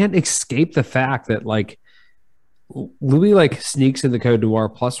can't escape the fact that Louis sneaks in the Code Noir,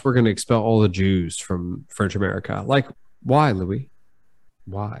 plus we're going to expel all the Jews from French America. Why, Louis?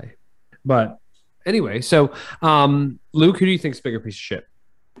 Why? But anyway, so Luke, who do you think is bigger piece of shit?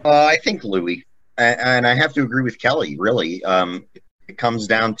 I think Louis. And I have to agree with Kelly, really. It comes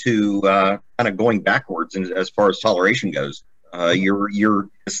down to kind of going backwards as far as toleration goes. You're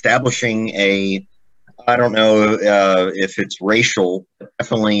establishing I don't know if it's racial,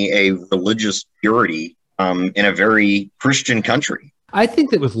 definitely a religious purity in a very Christian country. I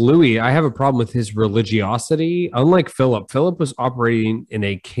think that with Louis, I have a problem with his religiosity. Unlike Philip was operating in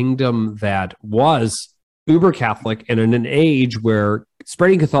a kingdom that was uber Catholic and in an age where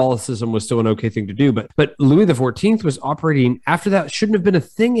spreading Catholicism was still an okay thing to do. But Louis XIV was operating after that shouldn't have been a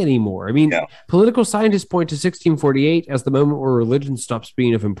thing anymore. I mean, Political scientists point to 1648 as the moment where religion stops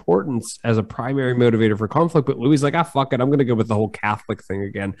being of importance as a primary motivator for conflict. But Louis is like, fuck it. I'm going to go with the whole Catholic thing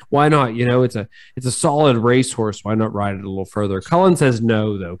again. Why not? It's a solid racehorse. Why not ride it a little further? Cullen says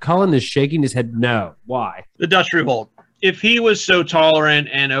no, though. Cullen is shaking his head no. Why? The Dutch Revolt. if he was so tolerant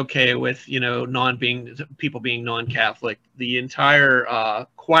and okay with people being non-Catholic, the entire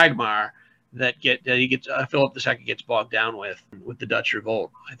quagmire that Philip II gets bogged down with the Dutch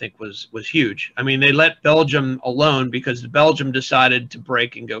revolt, I think was huge. I mean, they let Belgium alone because Belgium decided to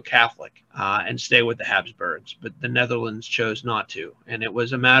break and go Catholic and stay with the Habsburgs, but the Netherlands chose not to, and it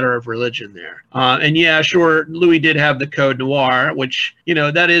was a matter of religion there. And yeah, sure, Louis did have the Code Noir, which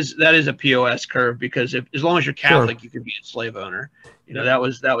that is a POS curve, because as long as you're Catholic, sure, you can be a slave owner. That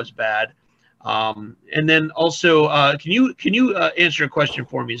was bad. And then also, can you answer a question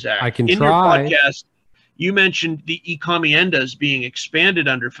for me, Zach? I can In try. your podcast, you mentioned the encomiendas being expanded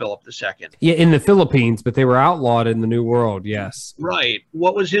under Philip II. Yeah, in the Philippines, but they were outlawed in the New World. Yes. Right.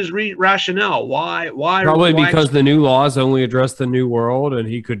 What was his rationale? Why? Probably because the new laws only address the New World, and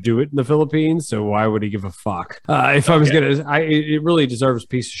he could do it in the Philippines. So why would he give a fuck? It really deserves a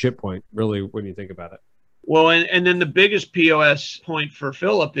piece of shit point. Really, when you think about it. Well, and then the biggest POS point for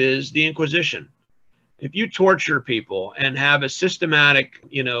Philip is the Inquisition. If you torture people and have a systematic,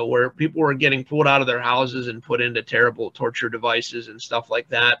 where people were getting pulled out of their houses and put into terrible torture devices and stuff like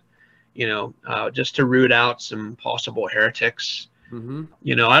that, just to root out some possible heretics. Mm-hmm.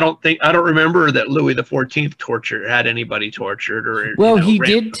 I don't remember that Louis XIV had anybody tortured or. Well, he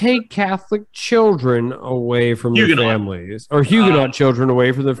did take Catholic children away from their families, or Huguenot children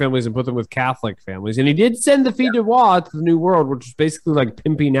away from their families, and put them with Catholic families. And he did send the Filles du Roi to the New World, which is basically like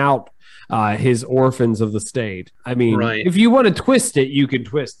pimping out his orphans of the state. I mean, right. If you want to twist it, you can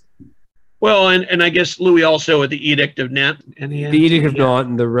twist it. Well, and I guess Louis also with the Edict of Nantes, and the Edict of Nantes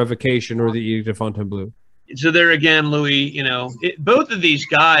and the Revocation, or the Edict of Fontainebleau. So there again, Louis, both of these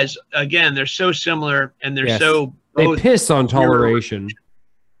guys, again, they're so similar, and they're they piss on toleration.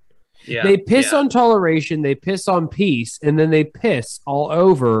 Yeah, they piss on toleration, they piss on peace, and then they piss all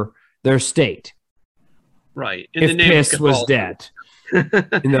over their state. Right. If piss was dead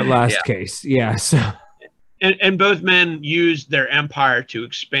in that last case. Yeah. So. And both men used their empire to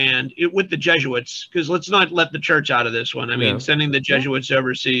expand it with the Jesuits, because let's not let the church out of this one. I mean, sending the Jesuits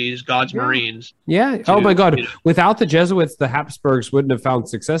overseas, God's Marines. Yeah. Oh my God. Without the Jesuits, the Habsburgs wouldn't have found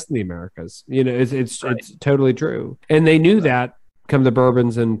success in the Americas. It's totally true. And they knew that come the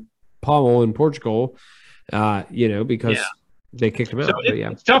Bourbons and Pommel in Portugal, because they kicked him out. So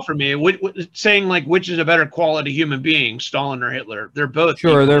it's tough for me. Saying which is a better quality human being, Stalin or Hitler? They're both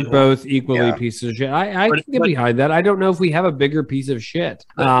both equally pieces of shit. I can get behind that. I don't know if we have a bigger piece of shit.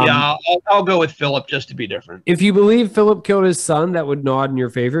 I'll go with Philip just to be different. If you believe Philip killed his son, that would nod in your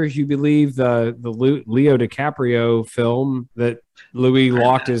favor. If you believe the Leo DiCaprio film that Louis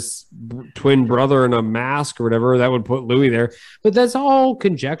locked his twin brother in a mask or whatever, that would put Louis there. But that's all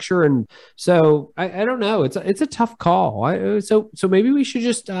conjecture, and so I don't know. It's a tough call. So maybe we should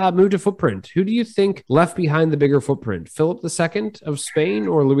just move to footprint. Who do you think left behind the bigger footprint? Philip II of Spain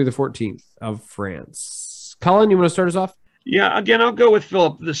or Louis XIV of France? Colin, you want to start us off? Yeah, again, I'll go with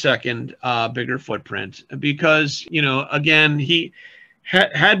Philip II, bigger footprint, because again, he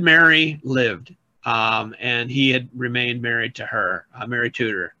had Mary lived. And he had remained married to her, Mary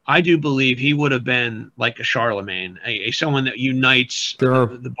Tudor. I do believe he would have been like a Charlemagne, a someone that unites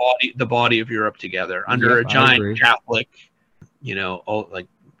the body of Europe together under a giant Catholic,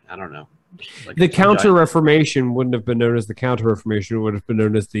 I don't know. The Counter-Reformation wouldn't have been known as the Counter-Reformation; it would have been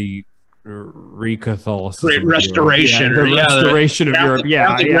known as the Re-Catholicism. Great Restoration. The Restoration of Europe. Yeah,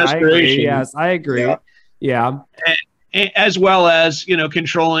 I agree. Yes, I agree. Yeah. As well as,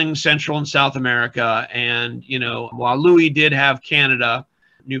 controlling Central and South America. And, while Louis did have Canada,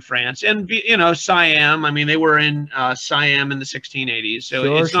 New France, and, Siam, I mean, they were in Siam in the 1680s.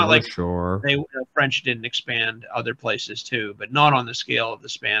 So it's not like the French didn't expand other places too, but not on the scale of the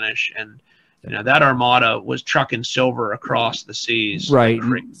Spanish. And, that armada was trucking silver across the seas. Right.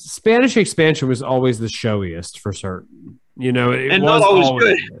 Spanish expansion was always the showiest for certain. And not always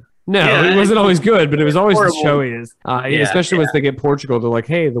good. No, it wasn't always good, but it was always the showiest. Especially once they get Portugal, they're like,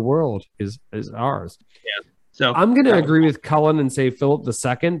 "Hey, the world is ours." Yeah. So I'm going to agree with Cullen and say Philip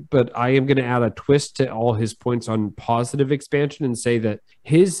II, but I am going to add a twist to all his points on positive expansion and say that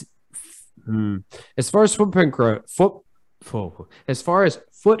his, as far as footprint,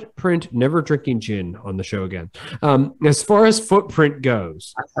 never drinking gin on the show again. As far as footprint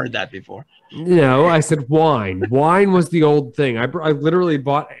goes, I've heard that before. No, I said wine. Wine was the old thing. I literally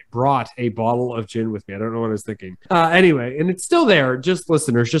brought a bottle of gin with me. I don't know what I was thinking. Anyway, and it's still there. Just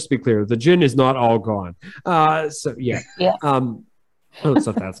listeners, just to be clear, the gin is not all gone. So yeah. Oh, it's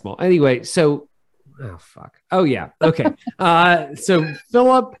not that small. Anyway, so oh fuck. Oh yeah. Okay. So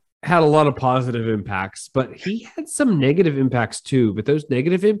Philip had a lot of positive impacts, but he had some negative impacts too. But those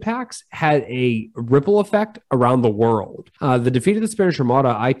negative impacts had a ripple effect around the world. The defeat of the Spanish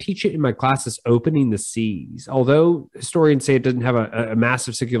Armada, I teach it in my classes, Opening the Seas. Although historians say it doesn't have a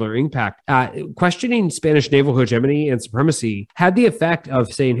massive secular impact, questioning Spanish naval hegemony and supremacy had the effect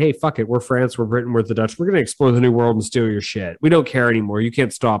of saying, hey, fuck it, we're France, we're Britain, we're the Dutch, we're going to explore the New World and steal your shit. We don't care anymore. You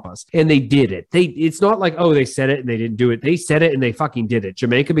can't stop us. And they did it. It's not like, oh, they said it and they didn't do it. They said it and they fucking did it.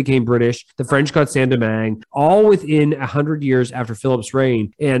 Jamaica became British. The French got Saint-Domingue, all within 100 years after Philip's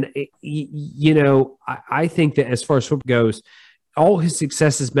reign. And, I think that as far as Philip goes, all his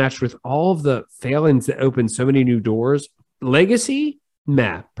successes matched with all of the failings that opened so many new doors. Legacy,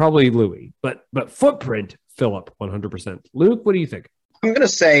 probably Louis. But footprint, Philip, 100%. Luke, what do you think? I'm going to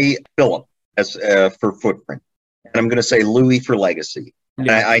say Philip as for footprint. And I'm going to say Louis for legacy.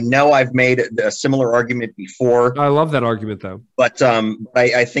 Yeah. I know I've made a similar argument before. I love that argument, though. But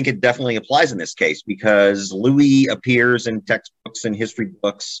I think it definitely applies in this case because Louis appears in textbooks and history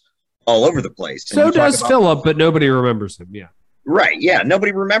books all over the place. So does Philip, but nobody remembers him. Yeah. Right. Yeah.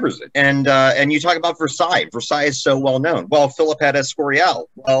 Nobody remembers it. And you talk about Versailles. Versailles is so well known. Well, Philip had Escorial.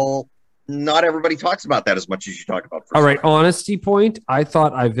 Well, not everybody talks about that as much as you talk about Versailles. All right, honesty point. I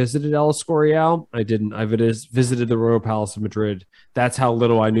thought I visited El Escorial. I didn't. I visited the Royal Palace of Madrid. That's how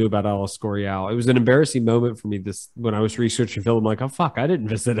little I knew about El Escorial. It was an embarrassing moment for me when I was researching film. I'm like, oh, fuck, I didn't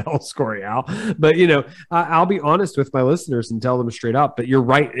visit El Escorial. But, I'll be honest with my listeners and tell them straight up. But you're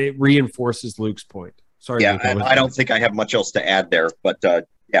right. It reinforces Luke's point. Sorry. Yeah, Luke, I don't think I have much else to add there. But,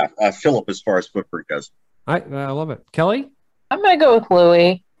 Philip, as far as footprint goes. I love it. Kelly? I'm going to go with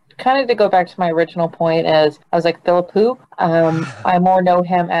Louis. Kind of to go back to my original point, as I was like, Philip who? I more know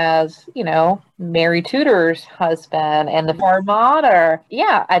him as, Mary Tudor's husband and the Armada.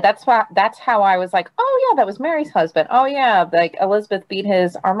 Yeah, that's how I was like, oh yeah, that was Mary's husband. Oh yeah, like Elizabeth beat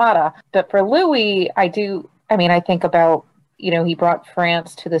his Armada. But for Louis, I think about, he brought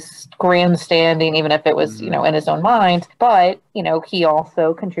France to this grandstanding, even if it was, in his own mind. But, he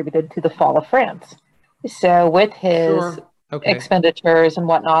also contributed to the fall of France. So with his expenditures and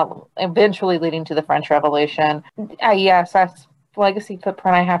whatnot, eventually leading to the French Revolution. Yes, that's legacy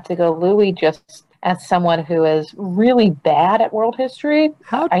footprint. I have to go Louis, just as someone who is really bad at world history.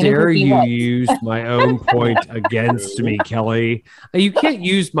 How dare you use my own point against me, Kelly? You can't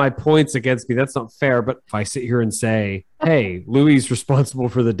use my points against me. That's not fair. But if I sit here and say, hey, Louis is responsible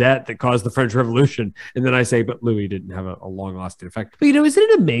for the debt that caused the French Revolution, and then I say, but Louis didn't have a long-lasting effect. But, isn't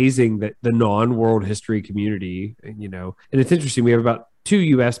it amazing that the non-world history community, and it's interesting, we have about 2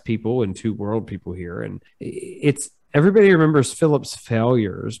 U.S. people and 2 world people here, and everybody remembers Philip's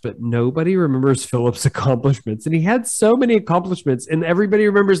failures, but nobody remembers Philip's accomplishments. And he had so many accomplishments, and everybody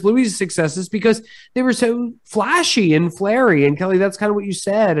remembers Louis's successes because they were so flashy and flary. And Kelly, that's kind of what you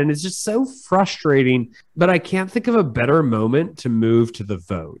said. And it's just so frustrating. But I can't think of a better moment to move to the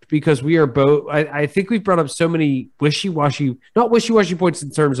vote because we are both, I think we've brought up so many not wishy-washy points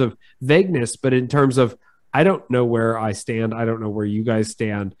in terms of vagueness, but in terms of I don't know where I stand. I don't know where you guys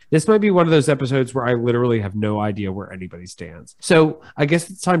stand. This might be one of those episodes where I literally have no idea where anybody stands. So I guess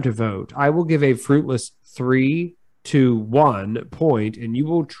it's time to vote. I will give a fruitless 3-1 point, and you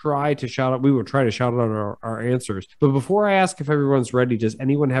will try to shout out. We will try to shout out our answers. But before I ask if everyone's ready, does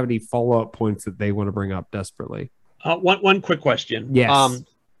anyone have any follow-up points that they want to bring up desperately? One quick question. Yes.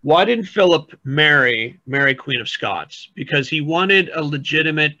 Why didn't Philip marry Queen of Scots? Because he wanted a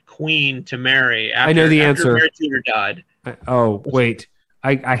legitimate queen to marry after, I know the answer. Mary Tudor died. Wait.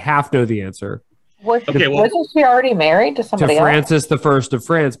 I half know the answer. Wasn't she already married to somebody else? Francis I of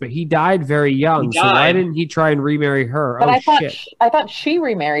France, but he died very young. So why didn't he try and remarry her? But I thought she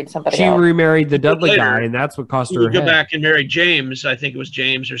remarried somebody else. She remarried the Dudley guy, and that's what cost her her head. Go back and marry James. I think it was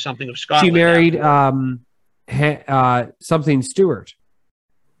James or something of Scotland. She married something Stuart.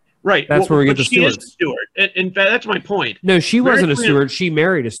 Right. That's where we get the Stuarts. In fact, that's my point. No, she wasn't a Stuart. She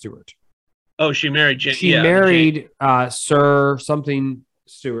married a Stuart. Oh, she married James. She married Sir something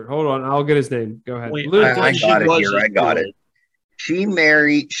Stuart. Hold on. I'll get his name. Go ahead. Luke, I got it.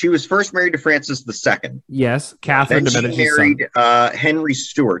 She was first married to Francis II. Yes. Catherine de Medici. She married Henry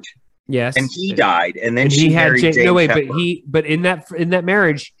Stuart. Yes. And he died. And then she married James. No, wait, but in that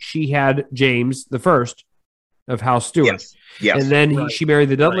marriage, she had James I of House Stuart. Yes. And then she married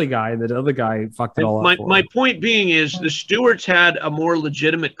the Dudley guy, and the Dudley guy fucked it all up. My point being is the Stuarts had a more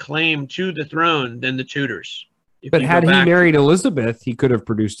legitimate claim to the throne than the Tudors. But had he married Elizabeth, he could have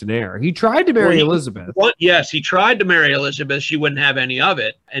produced an heir. He tried to marry Elizabeth. Yes, he tried to marry Elizabeth. She wouldn't have any of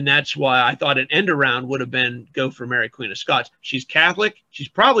it. And that's why I thought an end around would have been go for Mary Queen of Scots. She's Catholic. She's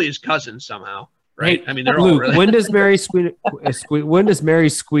probably his cousin somehow. right? Hey, I mean, they're all Luke, really. when does Mary's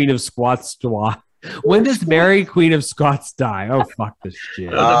Queen of Scots die? When does Mary Queen of Scots die? Oh, fuck this shit.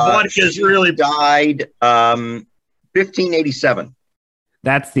 The vodka's really died 1587.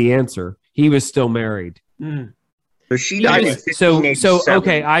 That's the answer. He was still married. So she died in 1587. So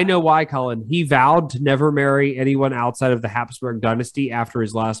okay, I know why, Colin. He vowed to never marry anyone outside of the Habsburg dynasty after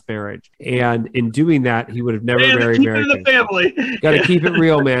his last marriage, and in doing that, he would have never married Mary. Keep it in the family. Got to keep it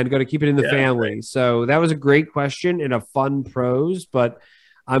real, man. Got to keep it in the family. Right. So that was a great question and a fun prose, but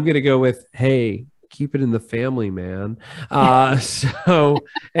I'm gonna go with hey. Keep it in the family, man. So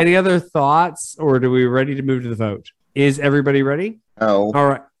any other thoughts, or are we ready to move to the vote? Is everybody ready? No. All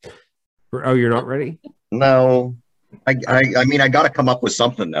right. Oh, you're not ready? No. I mean, I got to come up with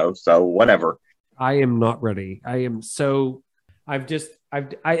something though. So whatever. I am not ready. I feel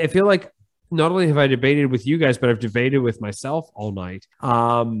like not only have I debated with you guys, but I've debated with myself all night.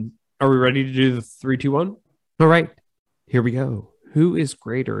 Are we ready to do the 3, 2, 1? All right, here we go. Who is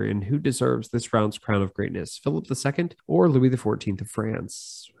greater and who deserves this round's crown of greatness? Philip II or Louis XIV of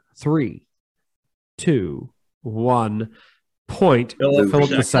France? 3, 2, 1. Point. Philip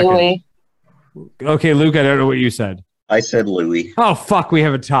II. Louis. Okay, Luke, I don't know what you said. I said Louis. Oh, fuck, we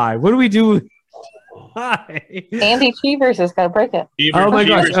have a tie. What do we do? Andy Cheevers has got to break it. Oh, my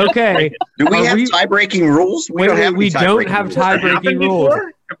gosh. Okay. Do we have tie-breaking rules? We don't have tie-breaking rules.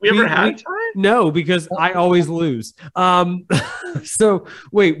 Have we ever had time? No, because I always lose. So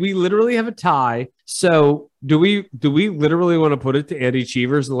wait, we literally have a tie. So do we literally want to put it to Andy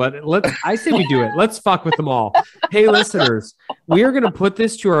Cheevers and I say we do it. Let's fuck with them all. Hey, listeners, we are going to put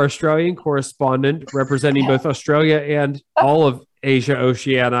this to our Australian correspondent representing both Australia and all of Asia,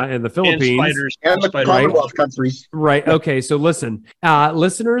 Oceania, and the Philippines. And the Commonwealth countries. Right. Okay. So listen,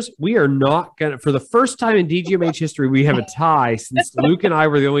 listeners, we are not going to, for the first time in DGMH history, we have a tie since Luke and I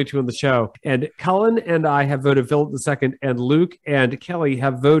were the only two on the show. And Cullen and I have voted Philip II, and Luke and Kelly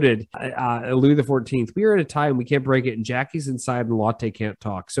have voted Louis XIV. We are in a tie and we can't break it. And Jackie's inside and Latte can't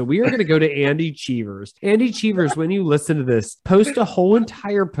talk. So we are going to go to Andy Cheevers. Andy Cheevers, when you listen to this, post a whole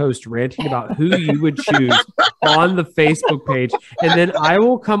entire post ranting about who you would choose on the Facebook page. And then I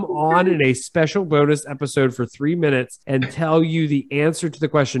will come on in a special bonus episode for 3 minutes and tell you the answer to the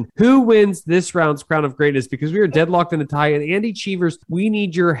question, who wins this round's crown of greatness? Because we are deadlocked in a tie. And Andy Cheevers, we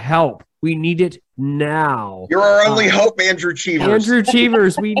need your help. We need it now. You're our only hope, Andrew Cheevers. Andrew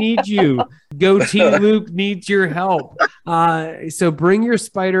Cheevers, we need you. Goatee Luke needs your help. So bring your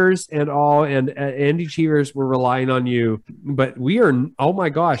spiders and all. And Andy Cheevers, we're relying on you. But we are, oh my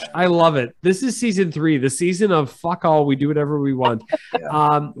gosh, I love it. This is season 3, the season of fuck all. We do whatever we want.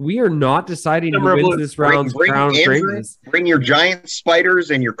 We are not deciding who wins this round's crown of greatness. Bring your giant spiders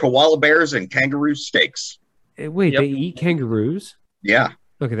and your koala bears and kangaroo steaks. Wait, they eat kangaroos? Yeah.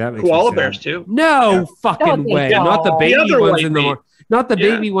 Okay, that makes koala bears too. No fucking way! Not the baby ones in the not the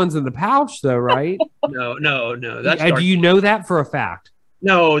Yeah. baby ones in the pouch, though, right? No. That's Do you know that for a fact?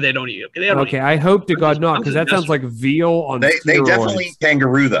 No, they don't eat it. They don't Okay, I hope to God not, because that sounds like veal on They steroids. definitely eat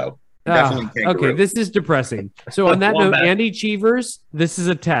kangaroo though. Definitely kangaroo. Okay, this is depressing. So on that note, Andy Cheevers, this is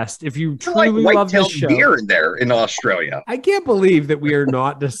a test. If you truly love this show, deer in there in Australia. I can't believe that we are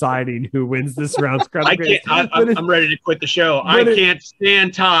not deciding who wins this round's crown. I can't. I'm ready to quit the show. I can't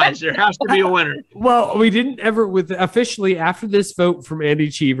stand ties. There has to be a winner. Well, we didn't ever officially after this vote from Andy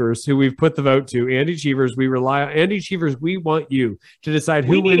Cheevers, who we've put the vote to. Andy Cheevers, we rely on Andy Cheevers. We want you to decide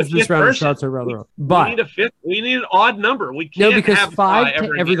who wins this round of shots or rather. But we need a fifth. We need an odd number. We can't. No, because have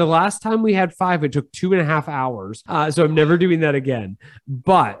 5 the last time we had 5, it took 2.5 hours. So I'm never doing that again.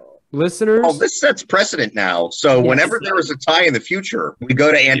 But listeners, this sets precedent now. So whenever there is a tie in the future, we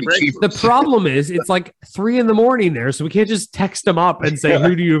go to Andy Cheevers. The problem is it's like 3 a.m. there, so we can't just text them up and say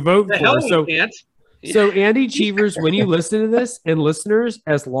who do you vote for. So Andy Cheevers, when you listen to this, and listeners,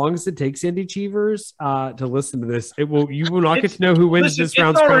 as long as it takes Andy Cheevers to listen to this, you will not get to know who wins this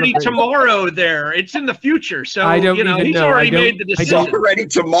round's crown. It's already tomorrow there. It's in the future. So I don't even he's know. already made the decision. It's already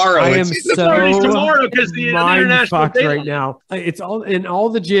tomorrow. I am so tomorrow because the mind fucked right now. It's all in all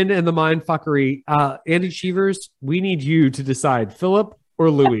the gin and the mind fuckery. Andy Cheevers, we need you to decide, Philip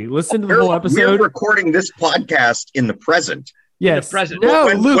or Louis. Listen to the whole episode. We're recording this podcast in the present. Yes. No,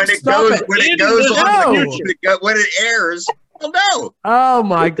 Luke, when it airs, well, no. Oh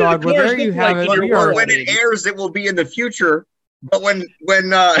my God! Well, there you have it. When it airs, it will be in the future. But when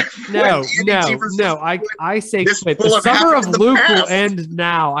No, Andy Cheever no. I say This quit. will The have summer of happened in the Luke will past. end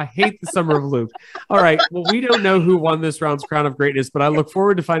now. I hate the summer of Luke. All right. Well, we don't know who won this round's Crown of Greatness, but I look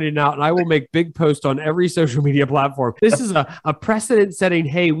forward to finding out, and I will make big posts on every social media platform. This is a precedent-setting,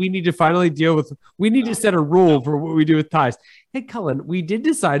 hey, we need to set a rule for what we do with ties. Hey, Cullen, we did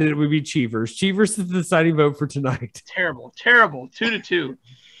decide it would be Cheevers. Cheevers is the deciding vote for tonight. Terrible. 2-2.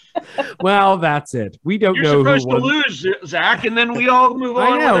 Well, that's it. We don't You're know who supposed won. to lose, Zach, and then we all move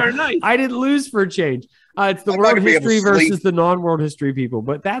on with our night. I didn't lose for a change. It's the I'm world not gonna be able history to sleep. versus the non-world history people,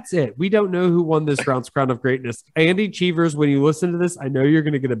 but that's it. We don't know who won this round's Crown of Greatness. Andy Cheevers, when you listen to this, I know you're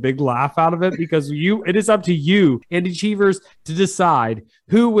going to get a big laugh out of it because it is up to you, Andy Cheevers, to decide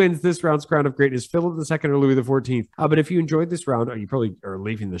who wins this round's Crown of Greatness, Philip II or Louis XIV. But if you enjoyed this round, you probably are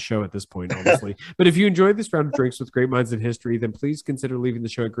leaving the show at this point, honestly. But if you enjoyed this round of drinks with great minds in history, then please consider leaving the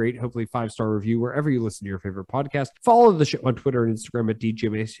show a great, hopefully 5-star review wherever you listen to your favorite podcast. Follow the show on Twitter and Instagram at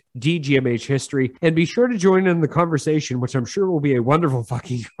DGMH History, and be sure to join in the conversation, which I'm sure will be a wonderful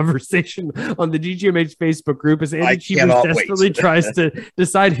fucking conversation on the DGMH Facebook group as Andy Cheevers desperately tries to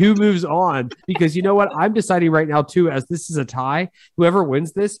decide who moves on. Because you know what? I'm deciding right now, too, as this is a tie, whoever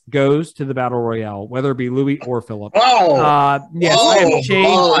wins this goes to the Battle Royale, whether it be Louis or Philip. Yes, I have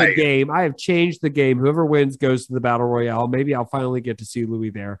changed the game. I have changed the game. Whoever wins goes to the Battle Royale. Maybe I'll finally get to see Louis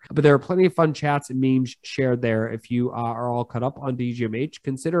there. But there are plenty of fun chats and memes shared there. If you are all caught up on DGMH,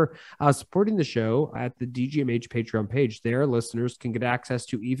 consider supporting the show at the DGMH Patreon page. There, listeners can get access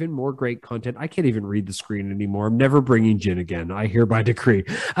to even more great content. I can't even read the screen anymore. I'm never bringing gin again. I hereby decree,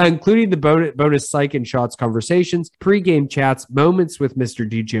 including the bonus psych and shots conversations, pre-game chats, moments with Mr.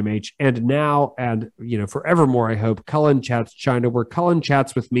 DGMH, and now and forevermore, I hope, Cullen Chats China, where Cullen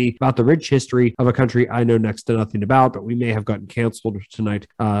chats with me about the rich history of a country I know next to nothing about, but we may have gotten canceled tonight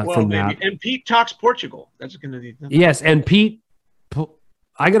from that. And Pete talks Portugal. That's going to be yes, and Pete.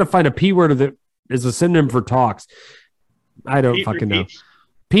 I got to find a P word that is a synonym for talks. I don't fucking know.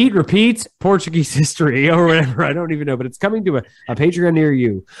 Pete repeats Portuguese history or whatever. I don't even know, but it's coming to a Patreon near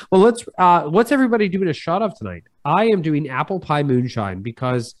you. Well, what's everybody doing a shot of tonight? I am doing apple pie moonshine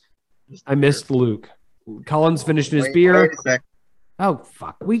because I missed Luke. Cullen's finishing his beer. Wait a sec. Oh,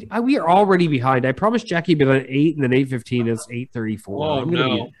 fuck. We are already behind. I promised Jackie but at 8 and then 8:15. It's 8:34. Oh,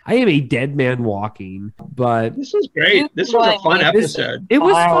 no. I am a dead man walking, but this was great. This was a fun episode. It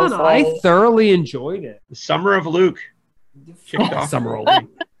was fun. I thoroughly enjoyed it. The Summer of Luke. Kicked off. Summer of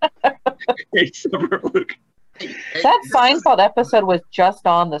Luke. Summer of Luke. That Seinfeld episode was just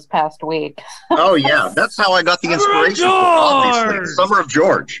on this past week. Oh, yeah. That's how I got the inspiration. Obviously. Summer of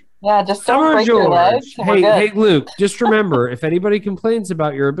George. Yeah, just don't break your legs. Hey, Luke, just remember, if anybody complains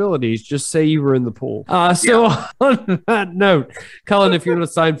about your abilities, just say you were in the pool. On that note, Cullen, if you're not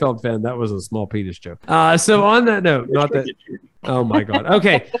a Seinfeld fan, that was a small penis joke. So on that note, not that. Oh, my God.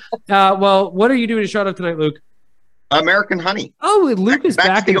 Okay. Well, what are you doing a shot of tonight, Luke? American Honey. Oh, Luke is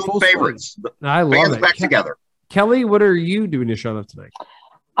back to in the full old favorites. I love it. Back together. Kelly, what are you doing a shot of tonight?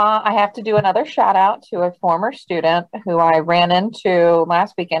 I have to do another shout out to a former student who I ran into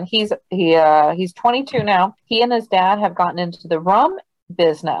last weekend. He's 22 now. He and his dad have gotten into the rum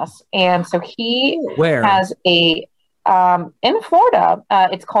business, and so he has a in Florida.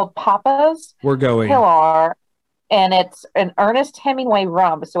 It's called Papa's. We're going Pilar, and it's an Ernest Hemingway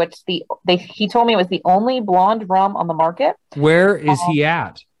rum. So it's he told me it was the only blonde rum on the market. Where is he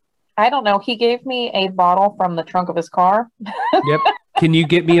at? I don't know. He gave me a bottle from the trunk of his car. Yep. Can you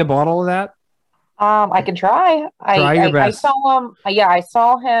get me a bottle of that? I can try. Try your best. I saw him. Yeah, I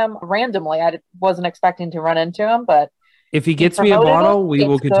saw him randomly. I wasn't expecting to run into him, but if he gets me a bottle, we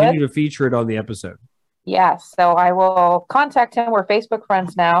will continue to feature it on the episode. Yes, so I will contact him. We're Facebook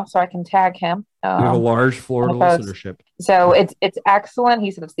friends now, so I can tag him. We have a large Florida listenership. So it's excellent.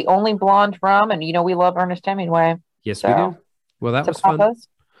 He said it's the only blonde rum, and we love Ernest Hemingway. Yes, we do. Well, that was fun.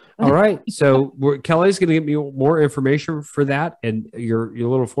 All right. So Kelly's going to get me more information for that. And your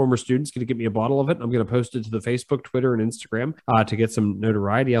little former student's going to get me a bottle of it. I'm going to post it to the Facebook, Twitter, and Instagram to get some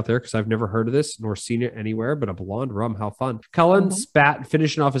notoriety out there because I've never heard of this nor seen it anywhere, but a blonde rum. How fun. Cullen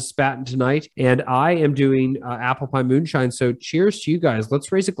finishing off his spatin tonight. And I am doing apple pie moonshine. So cheers to you guys.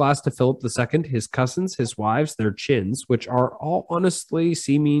 Let's raise a glass to Philip II, his cousins, his wives, their chins, which are all honestly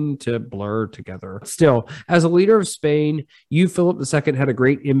seeming to blur together. Still, as a leader of Spain, you, Philip II, had a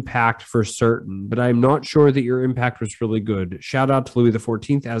great impact for certain, but I'm not sure that your impact was really good. Shout out to Louis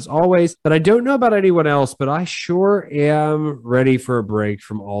XIV as always, but I don't know about anyone else, but I sure am ready for a break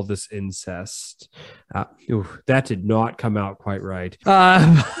from all this incest. That did not come out quite right.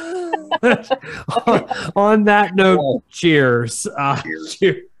 On that note, cheers.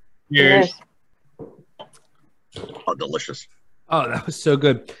 Cheers. Oh, delicious. Oh, that was so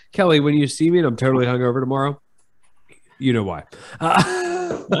good. Kelly, when you see me and I'm totally hungover tomorrow, you know why.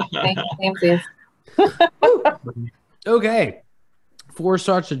 Thank you. Okay. 4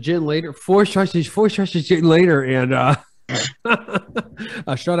 shots of gin later. 4 shots of gin later, and a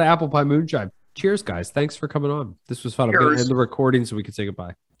shot of apple pie moonshine. Cheers, guys. Thanks for coming on. This was fun. I'm going to end the recording so we can say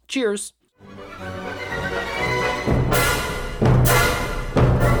goodbye. Cheers.